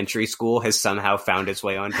elementary school has somehow found its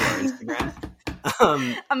way onto our Instagram.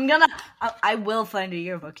 I will find a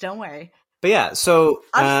yearbook. Don't worry. But yeah, so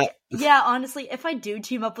yeah, honestly, if I do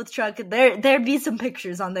team up with Truck, there'd be some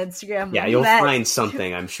pictures on the Instagram. Yeah, you'll find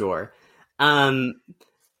something, I'm sure.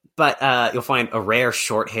 But you'll find a rare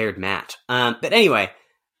short-haired Matt. But anyway,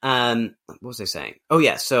 what was I saying? Oh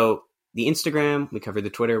yeah, so the Instagram, we covered the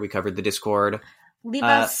Twitter, we covered the Discord. Leave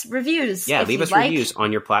us reviews. Yeah, leave us reviews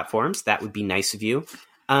on your platforms. That would be nice of you.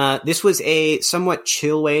 This was a somewhat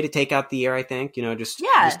chill way to take out the year, I think. You know, just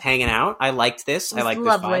hanging out. I liked this. I liked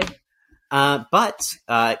this vibe.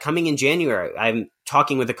 But coming in January, I'm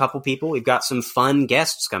talking with a couple people. We've got some fun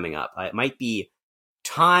guests coming up. It might be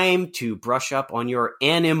time to brush up on your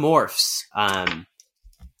Animorphs.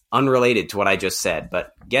 Unrelated to what I just said,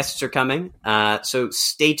 but guests are coming, so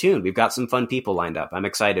stay tuned. We've got some fun people lined up. I'm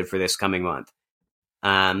excited for this coming month.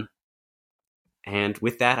 And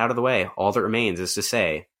with that out of the way, all that remains is to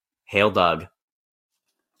say, Hail Doug.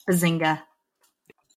 Bazinga.